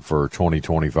tag for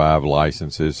 2025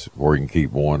 licenses where you can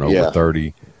keep one over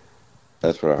 30.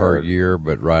 That's what I per heard. year,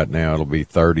 but right now it'll be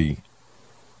 30.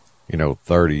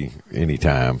 30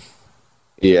 anytime.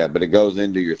 Yeah, but it goes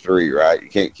into your 3, right? You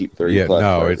can't keep 3 Yeah, plus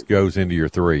no, 30. it goes into your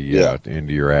 3,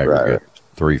 into your aggregate. Right.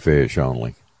 3 fish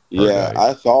only. Yeah,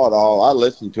 I saw it all. I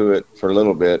listened to it for a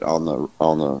little bit on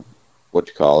the what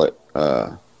you call it,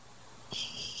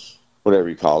 whatever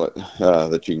you call it,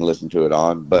 that you can listen to it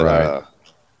on. But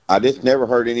I just never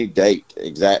heard any date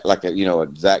exact, like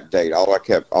exact date. All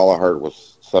I heard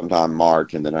was sometime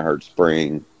March, and then I heard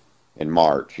spring in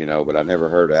March. But I never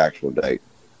heard an actual date.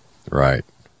 Right.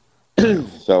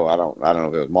 So I don't know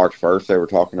if it was March 1st they were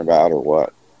talking about or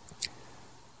what.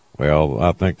 Well,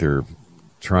 I think they're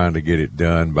trying to get it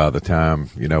done by the time,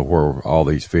 where all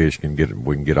these fish we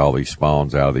can get all these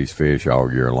spawns out of these fish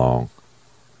all year long.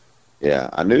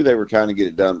 Yeah, I knew they were trying to get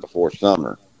it done before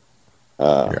summer.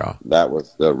 That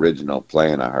was the original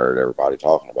plan I heard everybody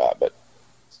talking about. But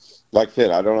like I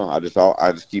said, I don't know. I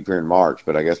just keep hearing March,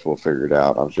 but I guess we'll figure it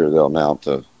out. I'm sure they'll announce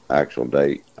an actual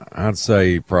date. I'd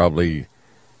say probably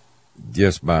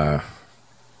just by,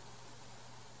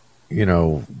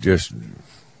 just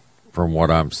from what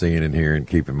I'm seeing and hearing,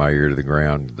 keeping my ear to the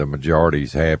ground, the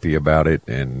majority's happy about it,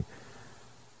 and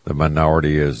the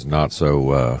minority is not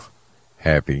so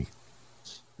happy.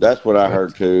 That's what I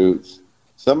heard too.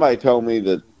 Somebody told me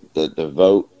that the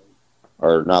vote,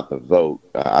 or not the vote,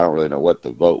 I don't really know what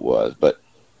the vote was, but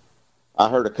I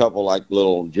heard a couple like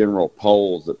little general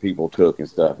polls that people took and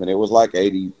stuff, and it was like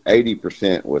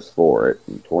 80% was for it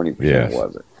and 20%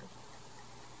 wasn't.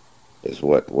 Is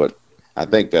what I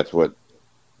think that's what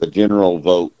the general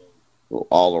vote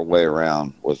all the way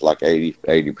around was, like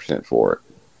 80% for it.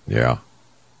 Yeah.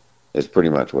 It's pretty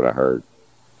much what I heard.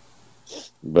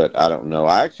 But I don't know.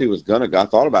 I actually I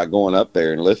thought about going up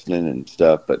there and listening and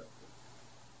stuff, but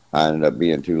I ended up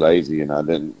being too lazy, and I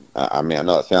didn't. I mean, I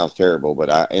know it sounds terrible, but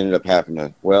I ended up having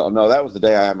to. Well, no, that was the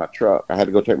day I had my truck. I had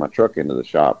to go take my truck into the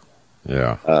shop.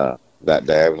 Yeah. That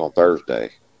day, it was on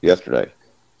Thursday. Yesterday,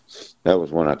 that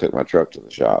was when I took my truck to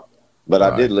the shop. But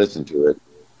I did listen to it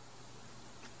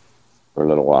for a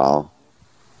little while.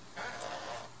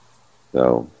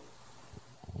 So.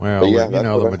 Well,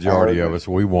 the majority of us,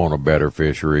 we want a better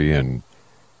fishery, and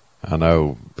I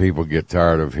know people get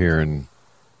tired of hearing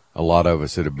a lot of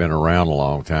us that have been around a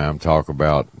long time talk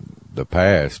about the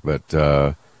past, but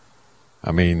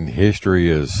I mean, history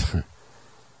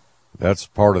that's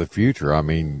part of the future. I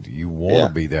mean, you want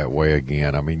to be that way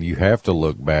again. I mean, you have to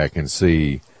look back and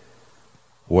see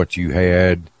what you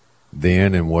had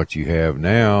then and what you have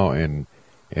now, and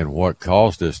what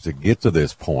caused us to get to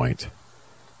this point,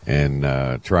 and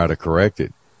try to correct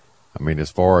it. I mean,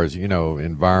 as far as,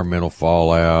 environmental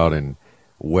fallout and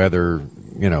weather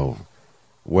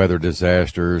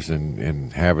disasters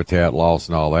and habitat loss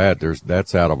and all that,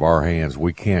 that's out of our hands.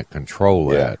 We can't control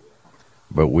that,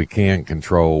 but we can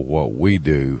control what we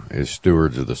do as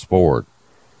stewards of the sport.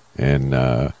 And,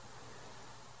 I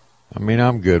mean,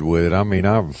 I'm good with it. I mean,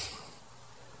 I've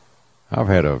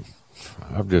had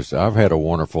a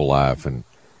wonderful life in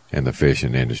the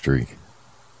fishing industry.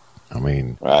 I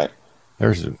mean,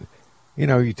 there's,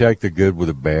 you take the good with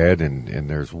the bad, and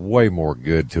there's way more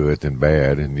good to it than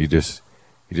bad, and you just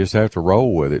have to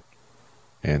roll with it.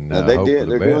 And they're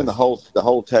doing the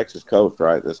whole Texas coast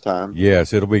right this time.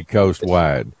 Yes, it'll be coast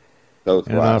wide.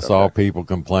 I saw people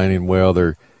complaining, well,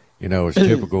 they're, it's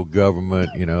typical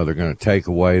government, they're going to take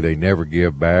away, they never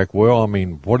give back. Well, I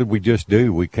mean, what did we just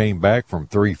do? We came back from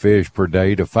 3 fish per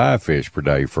day to 5 fish per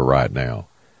day for right now.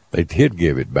 They did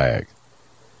give it back.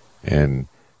 And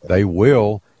they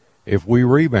will if we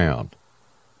rebound.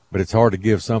 But it's hard to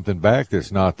give something back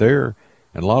that's not there.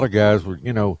 And a lot of guys were,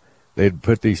 they'd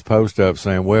put these posts up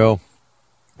saying, well,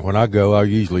 when I go, I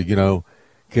usually,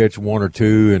 catch 1 or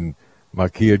 2, and my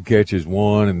kid catches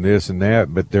 1 and this and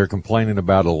that. But they're complaining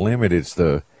about a limit. It's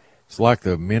like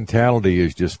the mentality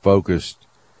is just focused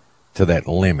to that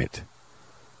limit.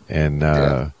 And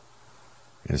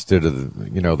instead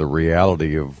of the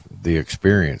reality of the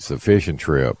experience, the fishing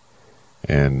trip.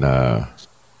 And I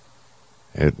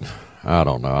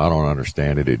don't know. I don't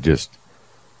understand it. It just,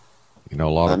 a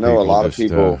lot of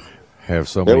people have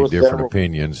so many different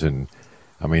opinions. And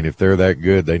I mean, if they're that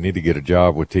good, they need to get a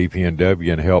job with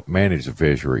TPNW and help manage the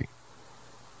fishery.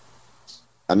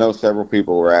 I know several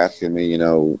people were asking me,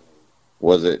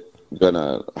 was it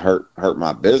gonna hurt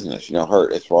my business?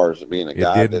 Hurt as far as being a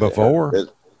guy. It did before.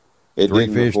 Three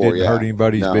Fish didn't hurt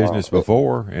anybody's business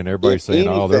before, and everybody's saying,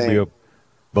 "Oh, there'll be a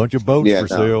bunch of boats for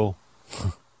sale."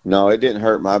 No, it didn't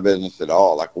hurt my business at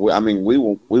all. Like,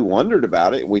 we wondered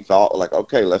about it. We thought, like,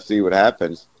 okay, let's see what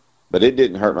happens, but it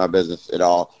didn't hurt my business at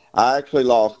all. I actually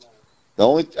lost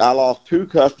two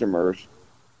customers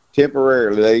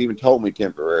temporarily. They even told me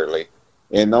temporarily.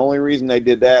 And the only reason they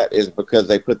did that is because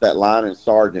they put that line in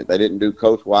Sargent. They didn't do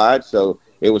coast-wide, so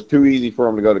it was too easy for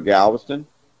them to go to Galveston.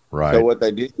 Right. So what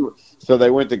they did, they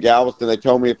went to Galveston. They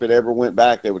told me if it ever went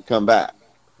back, they would come back,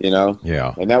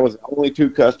 Yeah. And that was the only two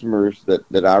customers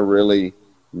that I really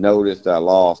noticed I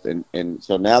lost. And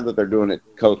so now that they're doing it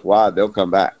coast-wide, they'll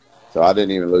come back. So I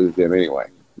didn't even lose them anyway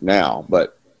now.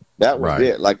 But that was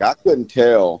it. Like, I couldn't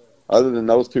tell, other than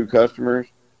those two customers,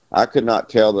 I could not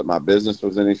tell that my business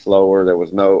was any slower.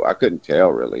 I couldn't tell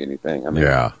really anything. I mean,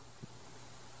 yeah.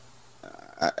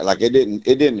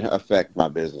 It didn't affect my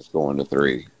business going to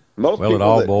 3. It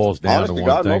all boils down to one thing.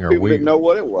 Most people didn't know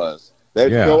what it was. They'd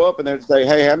go up and they'd say,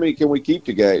 "Hey, how many can we keep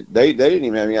together?" They didn't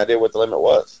even have any idea what the limit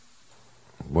was.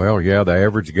 Well, yeah, the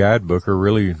average guide booker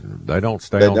really, they don't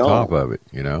stay on top of it,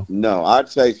 No, I'd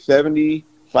say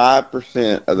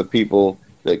 75% of the people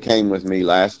that came with me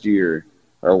last year,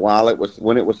 or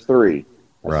when it was 3,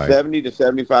 70 to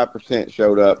 75%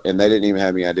 showed up, and they didn't even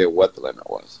have any idea what the limit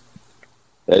was.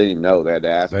 They didn't even know. They had to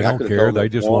ask. They don't care. They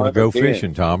just want to go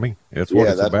fishing, Tommy. That's what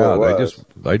it's about.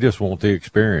 They just want the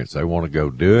experience. They want to go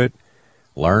do it,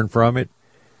 learn from it,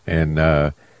 and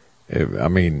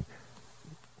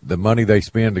the money they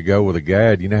spend to go with a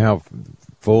guide. You know how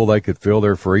full they could fill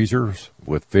their freezers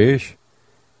with fish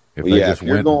if they just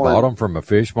went and bought them from a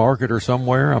fish market or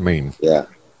somewhere. I mean,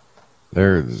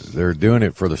 they're doing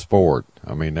it for the sport.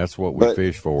 I mean, that's what we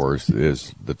fish for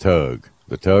is the tug.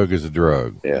 The tug is a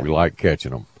drug. Yeah. We like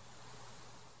catching them.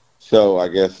 So I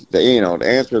guess, to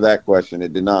answer that question,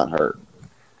 it did not hurt.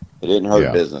 It didn't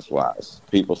hurt business-wise.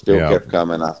 People still kept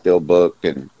coming. I still booked.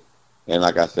 And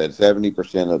like I said,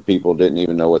 70% of people didn't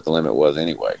even know what the limit was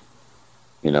anyway,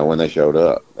 when they showed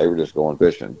up. They were just going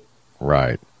fishing.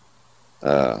 Right.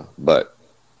 But,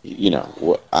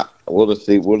 we'll just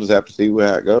see. We'll just have to see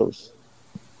how it goes.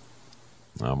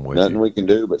 I'm with you. Nothing we can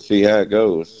do but see how it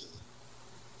goes.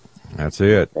 That's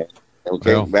it. And we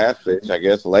can't bass fish. I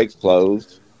guess the lake's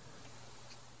closed.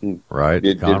 Right.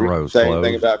 Conroe's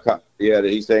closed. Did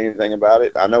he say anything about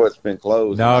it? I know it's been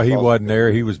closed. No, he wasn't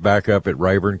there. He was back up at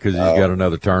Rayburn because he's got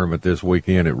another tournament this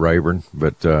weekend at Rayburn.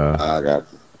 But I got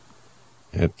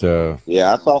it.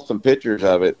 I saw some pictures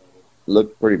of it.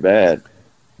 Looked pretty bad.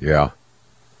 Yeah.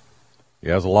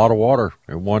 Yeah, there's a lot of water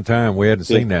at one time. We hadn't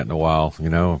seen that in a while.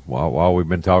 While we've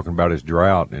been talking about his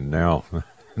drought, and now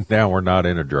we're not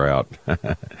in a drought.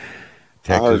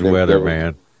 Texas weather,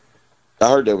 man. I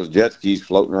heard there was jet skis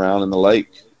floating around in the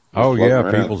lake. Oh, yeah,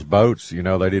 people's boats, they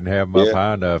didn't have them up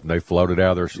high enough, and they floated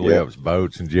out of their slips. Yeah.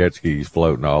 Boats and jet skis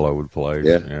floating all over the place.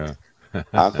 Yeah.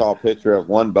 I saw a picture of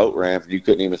one boat ramp, and you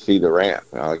couldn't even see the ramp.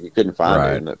 You couldn't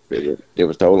find it. It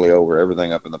was totally over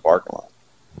everything up in the parking lot.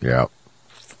 Yeah.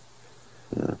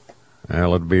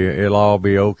 Well, it'll all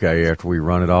be okay after we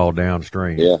run it all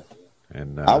downstream. Yeah.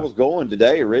 And I was going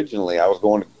today originally. I was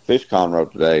going to fish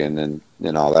Conroe today, and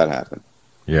then all that happened.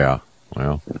 Yeah.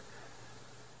 Well,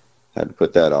 had to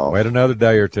put that off. Wait another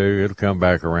day or two. It'll come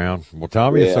back around. Well,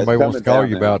 Tommy, if somebody wants to call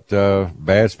you about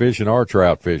bass fishing or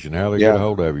trout fishing, how do they get a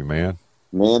hold of you, man?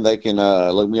 Man, they can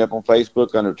look me up on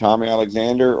Facebook under Tommy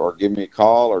Alexander, or give me a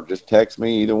call, or just text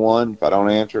me, either one. If I don't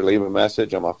answer, leave a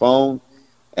message on my phone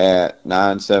at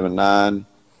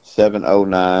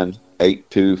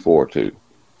 979-709-8242.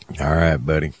 All right,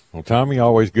 buddy. Well, Tommy,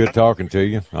 always good talking to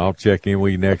you. I'll check in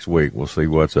with you next week. We'll see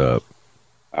what's up.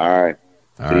 All right.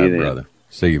 All right, brother.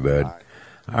 See you, bud.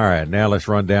 All right, now let's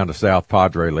run down to South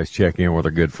Padre. Let's check in with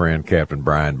our good friend, Captain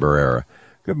Brian Barrera.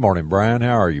 Good morning, Brian.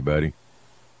 How are you, buddy?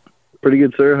 Pretty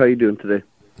good, sir. How you doing today?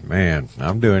 Man,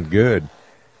 I'm doing good.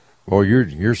 Well, you're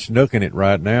snooking it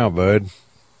right now, bud.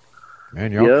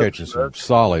 Man, y'all catching some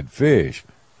solid fish.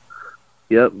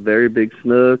 Yep, very big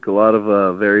snook, a lot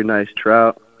of very nice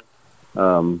trout,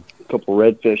 a couple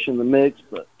redfish in the mix,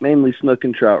 but mainly snook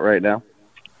and trout right now.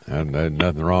 And there's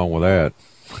nothing wrong with that.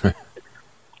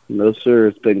 No, sir.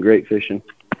 It's been great fishing.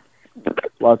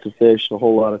 lots of fish, a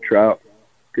whole lot of trout,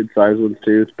 good sized ones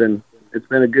too. It's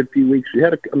been a good few weeks.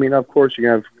 Of course you're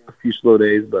gonna have a few slow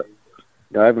days, but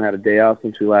I haven't had a day off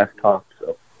since we last talked.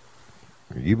 So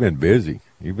you've been busy.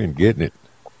 You've been getting it.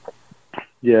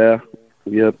 Yeah.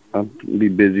 Yep. I'll be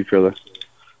busy for the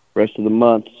rest of the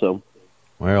month. So.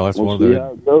 Well, that's one of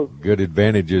the good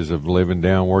advantages of living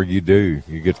down where you do.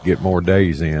 You get to get more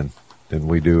days in than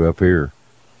we do up here.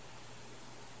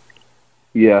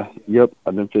 Yeah, yep.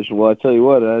 I've been fishing. Well, I tell you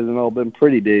what, it hasn't all been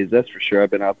pretty days, that's for sure. I've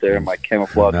been out there in my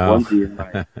camouflage onesie and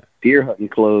my deer hunting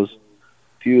clothes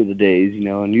a few of the days,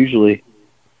 and usually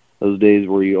those days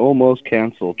where you almost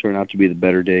cancel turn out to be the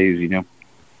better days,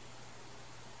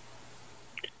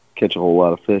 Catch a whole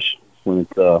lot of fish when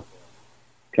it's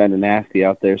kind of nasty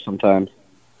out there sometimes.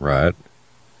 Right.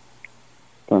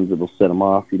 Sometimes it'll set them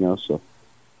off, so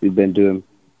we've been doing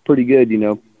pretty good,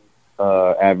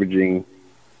 averaging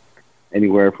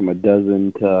anywhere from a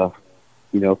dozen to,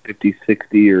 50,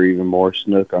 60 or even more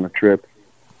snook on a trip.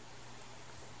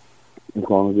 As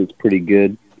long as it's pretty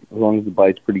good, as long as the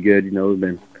bite's pretty good, we've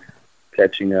been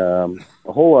catching a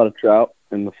whole lot of trout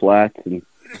in the flats and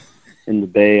in the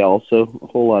bay also. A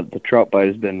whole lot. The trout bite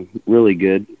has been really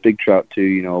good. Big trout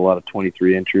too, a lot of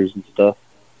 23 inchers and stuff.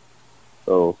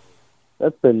 So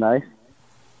that's been nice.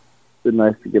 It's been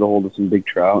nice to get a hold of some big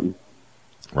trout. And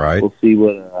right. We'll see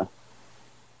what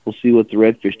the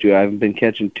redfish do. I haven't been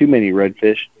catching too many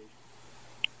redfish,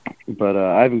 but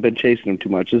I haven't been chasing them too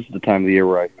much. This is the time of the year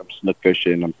where I'm snook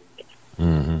fishing. I'm,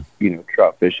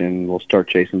 trout fishing. We'll start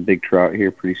chasing big trout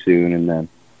here pretty soon, and then,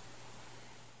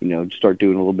 start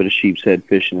doing a little bit of sheep's head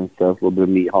fishing and stuff. A little bit of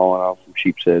meat hauling off some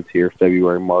sheep's heads here,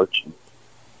 February, March. And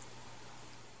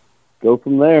go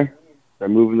from there. They're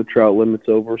moving the trout limits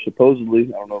over, supposedly.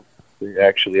 I don't know if they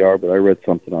actually are, but I read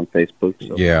something on Facebook.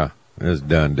 So. Yeah, it's a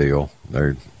done deal.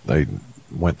 They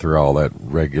went through all that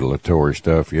regulatory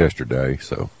stuff yesterday,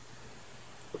 so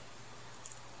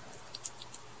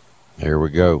there we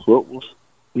go. Well,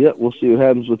 we'll see what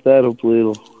happens with that. Hopefully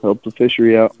it'll help the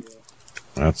fishery out.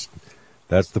 That's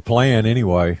the plan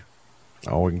anyway.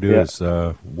 All we can do is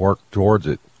work towards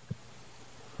it.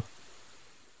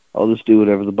 I'll just do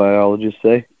whatever the biologists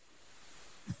say.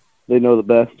 They know the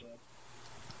best,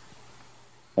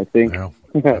 I think. Well,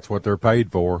 that's what they're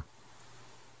paid for.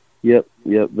 Yep.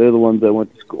 They're the ones that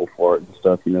went to school for it and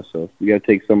stuff, so you got to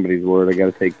take somebody's word. I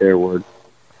got to take their word.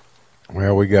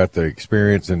 Well, we got the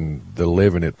experience and the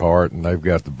living it part, and they've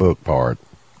got the book part,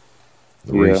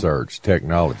 the research,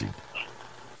 technology.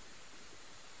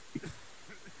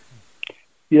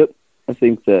 Yep. I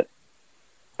think that,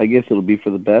 I guess it'll be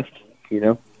for the best,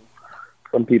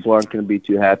 Some people aren't going to be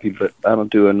too happy, but I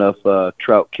don't do enough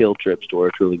trout kill trips to where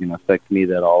it's really going to affect me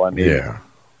at all. I mean,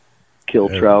 kill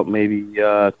trout maybe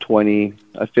 20.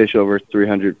 I fish over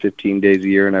 315 days a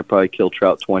year, and I probably kill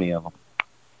trout 20 of them.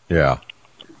 Yeah.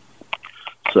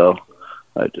 So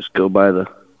I just go by the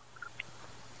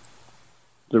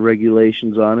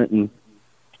regulations on it, and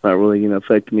it's not really going to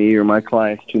affect me or my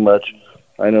clients too much.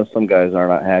 I know some guys are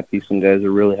not happy. Some guys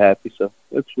are really happy, so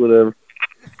it's whatever.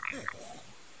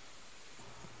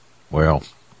 Well,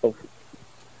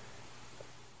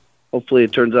 hopefully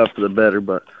it turns out for the better,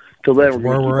 but till then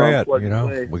we're where we're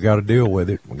at, we got to deal with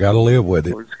it. We got to live with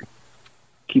it.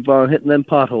 Keep on hitting them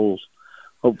potholes.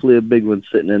 Hopefully a big one's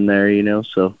sitting in there,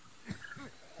 so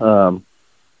I'm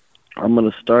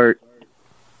going to start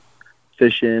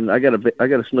fishing. I got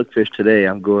a snook fish today.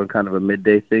 I'm going kind of a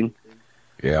midday thing.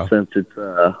 Yeah. Since it's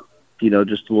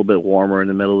just a little bit warmer in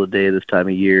the middle of the day this time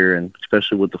of year, and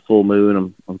especially with the full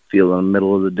moon, I'm feeling a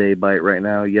middle of the day bite right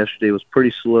now. Yesterday was pretty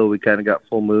slow. We kind of got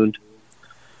full mooned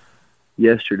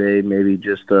yesterday, maybe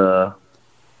just 8 or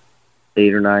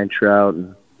 9 trout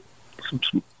and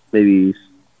some maybe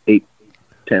 8,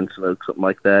 10 snook, something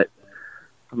like that.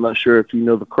 I'm not sure if you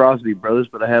know the Crosby brothers,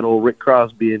 but I had old Rick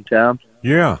Crosby in town.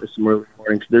 Yeah. There's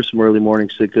some early morning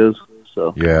sickos.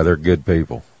 So yeah, they're good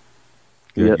people.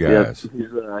 Good guys.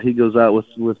 Yep. He goes out with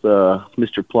Mr.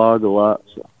 Plog a lot.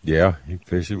 So. Yeah, he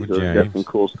fishes with James. Got some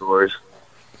cool stories.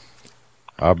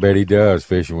 I bet he does,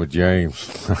 fishing with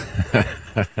James.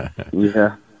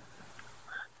 Yeah.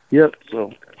 Yep,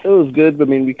 so it was good. I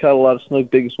mean, we caught a lot of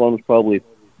snook. Biggest one was probably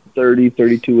 30,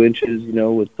 32 inches,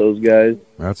 with those guys.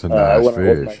 That's a nice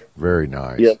fish. Very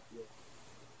nice. Yep.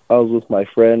 I was with my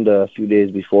friend a few days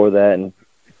before that and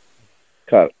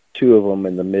caught 2 of them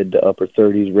in the mid to upper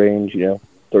 30s range,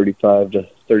 35 to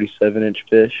 37-inch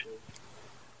fish.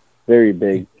 Very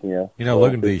big,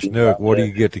 Looking at these snook, what do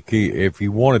you get to keep? If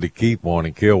you wanted to keep one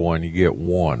and kill one, you get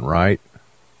one, right?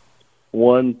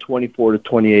 24 to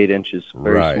 28 inches,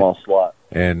 very small slot.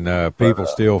 And people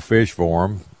still fish for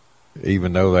them,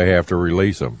 even though they have to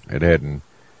release them. It hadn't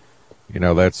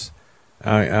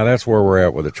that's where we're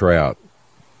at with the trout.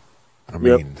 I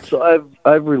mean, so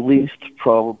I've released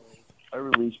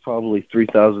probably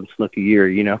 3,000 snook a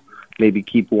year. Maybe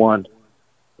keep one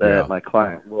that my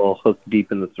client will hook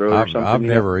deep in the throat or something. I've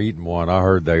never eaten one. I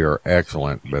heard they are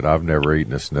excellent, but I've never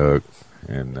eaten a snook.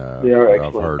 And they are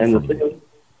excellent. I've heard from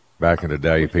back in the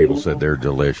day, people said they're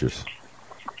delicious.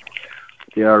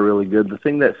 They are really good. The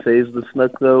thing that saves the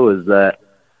snook, though, is that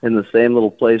in the same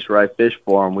little place where I fish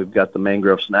for them, we've got the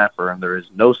mangrove snapper, and there is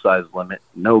no size limit,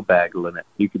 no bag limit.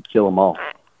 You could kill them all.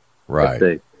 Right.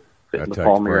 That takes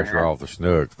pressure off the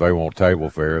snook. If they want table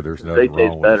fare, there's nothing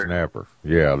wrong with the snapper.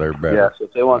 Yeah, they're better. Yeah, so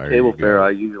if they want table fare, I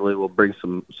usually will bring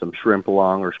some shrimp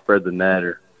along or spread the net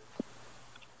or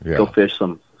go fish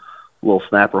some little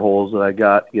snapper holes that I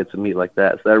got to get some meat like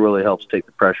that. So that really helps take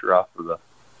the pressure off of the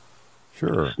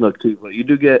snook too. But you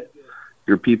do get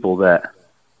your people that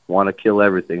want to kill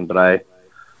everything, but I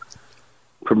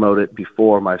promote it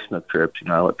before my snook trips.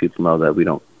 I let people know that we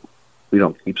don't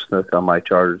keep snook on my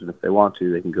charters, and if they want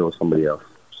to, they can go with somebody else.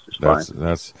 It's just fine.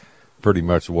 That's pretty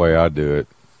much the way I do it.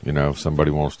 If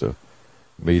somebody wants to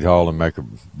meat haul and make a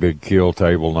big kill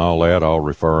table and all that, I'll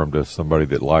refer them to somebody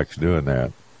that likes doing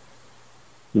that.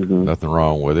 Mm-hmm. Nothing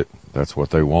wrong with it. That's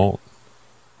what they want.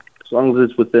 As long as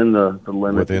it's within the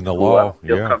limit. Within the law, I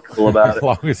feel comfortable about it. As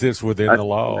long as it's within the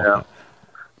law. Yeah.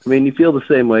 I mean, you feel the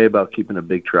same way about keeping a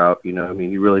big trout.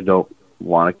 You really don't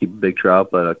want to keep a big trout,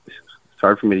 but it's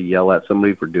hard for me to yell at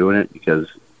somebody for doing it because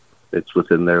it's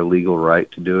within their legal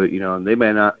right to do it, and they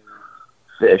may not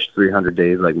fish 300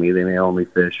 days like me. They may only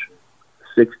fish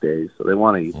 6 days, so they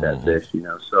want to eat that fish,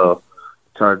 so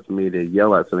it's hard for me to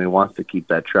yell at somebody who wants to keep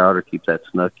that trout or keep that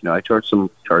snook. I charge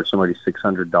somebody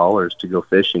 $600 to go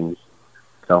fishing.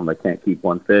 Tell them they can't keep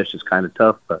one fish. It's kind of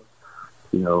tough, but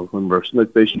when we're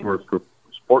snook fishing, we're for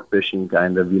sport fishing,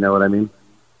 kind of. You know what I mean?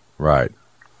 Right.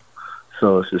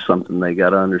 So it's just something they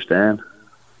got to understand.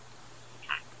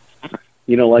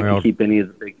 You don't like to keep any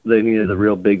of the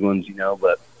real big ones,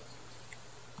 but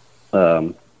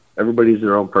everybody's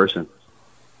their own person.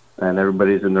 And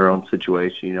everybody's in their own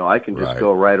situation. I can just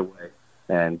go right away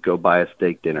and go buy a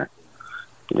steak dinner.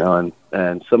 And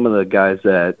some of the guys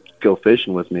that go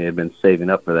fishing with me have been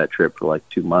saving up for that trip for like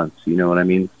 2 months. You know what I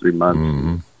mean? 3 months.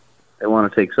 Mm-hmm. They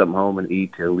want to take something home and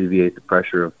eat to alleviate the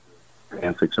pressure of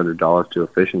paying $600 to a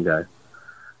fishing guide.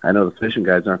 I know the fishing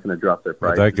guides aren't going to drop their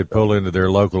price. They could pull into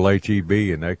their local HEB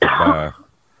and they could buy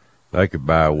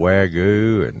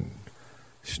Wagyu and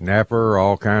snapper,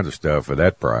 all kinds of stuff for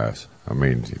that price. I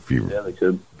mean, if you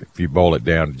boil it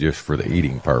down just for the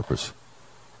eating purpose.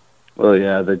 Well,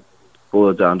 yeah, they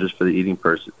boil it down just for the eating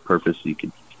purpose. You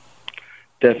could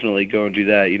definitely go and do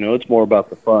that. It's more about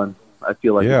the fun. I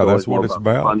feel like that's what it's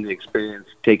about. The fun, the experience,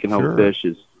 taking home fish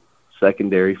is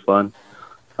secondary fun.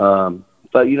 But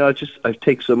I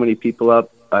take so many people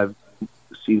up. I've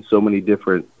seen so many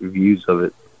different views of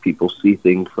it. People see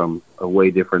things from a way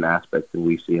different aspect than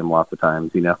we see them lots of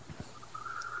times. And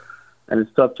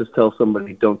it's tough to tell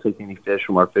somebody, don't take any fish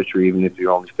from our fishery, even if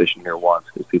you're only fishing here once,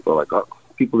 because people are like, oh,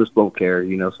 people just won't care,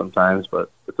 sometimes.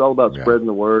 But it's all about spreading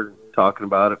the word, talking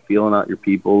about it, feeling out your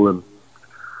people. And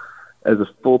as a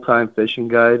full-time fishing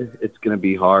guide, it's going to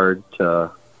be hard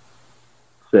to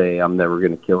say I'm never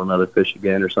going to kill another fish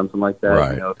again or something like that.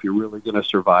 Right. If you're really going to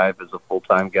survive as a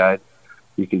full-time guide,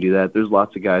 you can do that. There's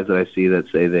lots of guys that I see that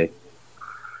say they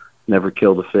never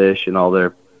killed a fish in all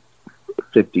their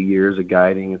 50 years of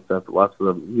guiding and stuff. Lots of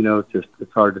them,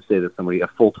 it's hard to say that somebody, a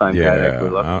full-time guide.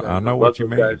 Actually, I know what you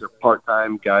mean. Lots of guys are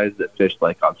part-time guys that fish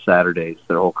like on Saturdays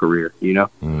their whole career,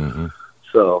 Mm-hmm.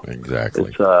 So exactly.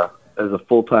 It's, as a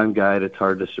full-time guide, it's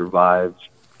hard to survive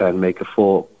and make a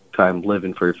full-time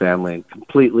living for your family and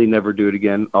completely never do it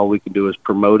again. All we can do is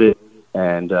promote it,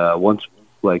 and once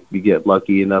we get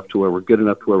lucky enough to where we're good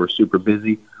enough to where we're super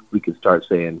busy, we can start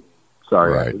saying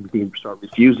sorry. We can start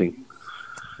refusing.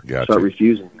 Gotcha. Start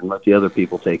refusing and let the other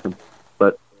people take them.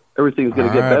 But everything's going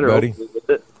to get better, buddy. With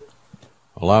it.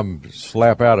 Well, I'm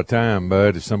slap out of time,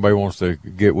 bud. If somebody wants to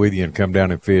get with you and come down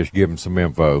and fish, give them some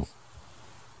info.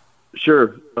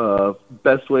 Sure.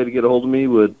 Best way to get a hold of me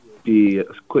would be a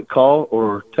quick call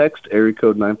or text, area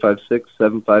code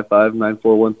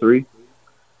 956-755-9413.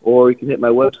 Or you can hit my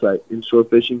website,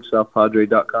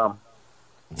 inshorefishingsouthpadre.com.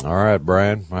 All right,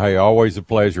 Brian. Hey, always a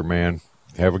pleasure, man.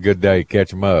 Have a good day.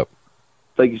 Catch them up.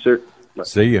 Thank you, sir. Bye.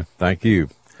 See you. Thank you.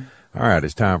 All right,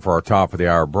 it's time for our top of the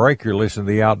hour break. You're listening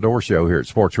to the Outdoor Show here at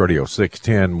Sports Radio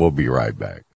 610. We'll be right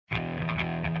back.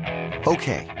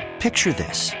 Okay, picture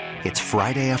this. It's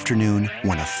Friday afternoon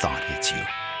when a thought hits you.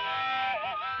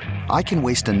 I can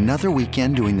waste another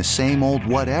weekend doing the same old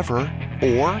whatever,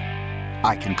 or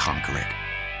I can conquer it.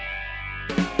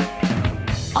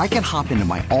 I can hop into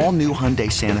my all-new Hyundai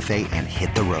Santa Fe and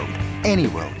hit the road. Any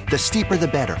road. The steeper, the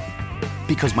better.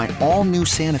 Because my all-new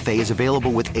Santa Fe is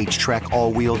available with H-Track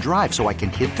all-wheel drive, so I can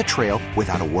hit the trail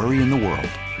without a worry in the world.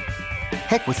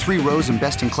 Heck, with 3 rows and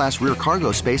best-in-class rear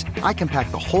cargo space, I can pack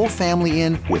the whole family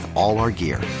in with all our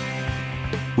gear.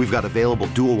 We've got available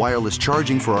dual wireless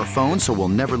charging for our phones, so we'll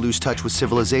never lose touch with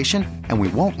civilization, and we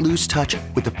won't lose touch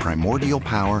with the primordial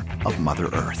power of Mother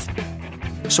Earth.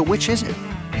 So which is it?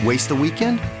 Waste the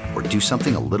weekend or do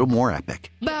something a little more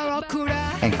epic?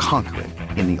 And conquer it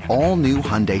in the all-new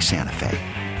Hyundai Santa Fe.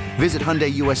 Visit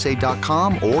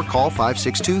HyundaiUSA.com or call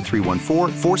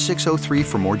 562-314-4603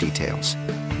 for more details.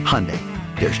 Hyundai,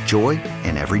 there's joy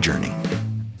in every journey.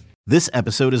 This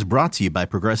episode is brought to you by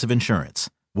Progressive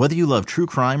Insurance. Whether you love true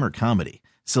crime or comedy,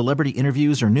 celebrity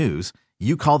interviews or news,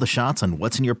 you call the shots on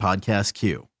what's in your podcast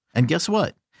queue. And guess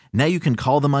what? Now you can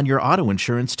call them on your auto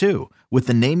insurance too with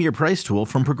the Name Your Price tool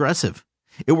from Progressive.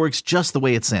 It works just the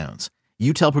way it sounds.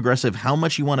 You tell Progressive how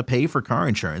much you want to pay for car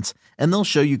insurance, and they'll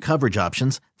show you coverage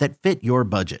options that fit your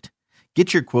budget.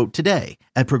 Get your quote today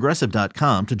at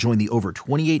Progressive.com to join the over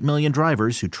 28 million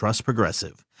drivers who trust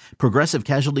Progressive. Progressive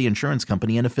Casualty Insurance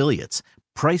Company and Affiliates.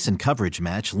 Price and coverage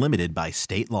match limited by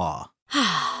state law.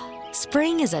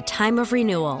 Spring is a time of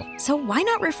renewal, so why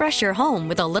not refresh your home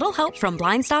with a little help from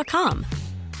Blinds.com?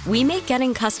 We make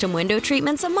getting custom window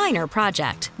treatments a minor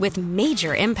project with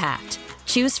major impact.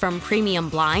 Choose from premium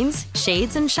blinds,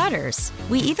 shades, and shutters.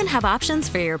 We even have options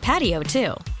for your patio,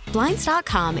 too.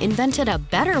 Blinds.com invented a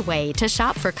better way to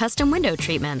shop for custom window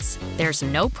treatments. There's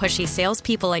no pushy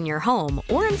salespeople in your home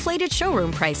or inflated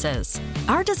showroom prices.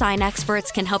 Our design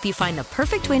experts can help you find the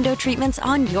perfect window treatments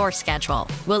on your schedule.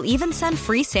 We'll even send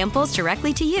free samples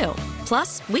directly to you.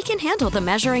 Plus, we can handle the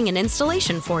measuring and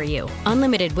installation for you.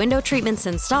 Unlimited window treatments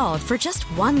installed for just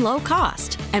one low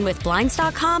cost. And with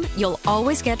Blinds.com, you'll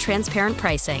always get transparent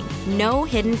pricing. No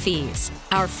hidden fees.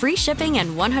 Our free shipping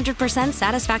and 100%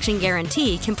 satisfaction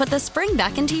guarantee can put the spring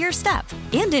back into your step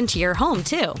and into your home,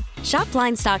 too. Shop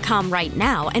Blinds.com right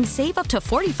now and save up to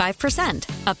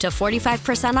 45%. Up to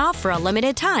 45% off for a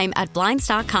limited time at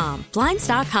Blinds.com.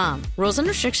 Blinds.com. Rules and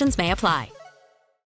restrictions may apply.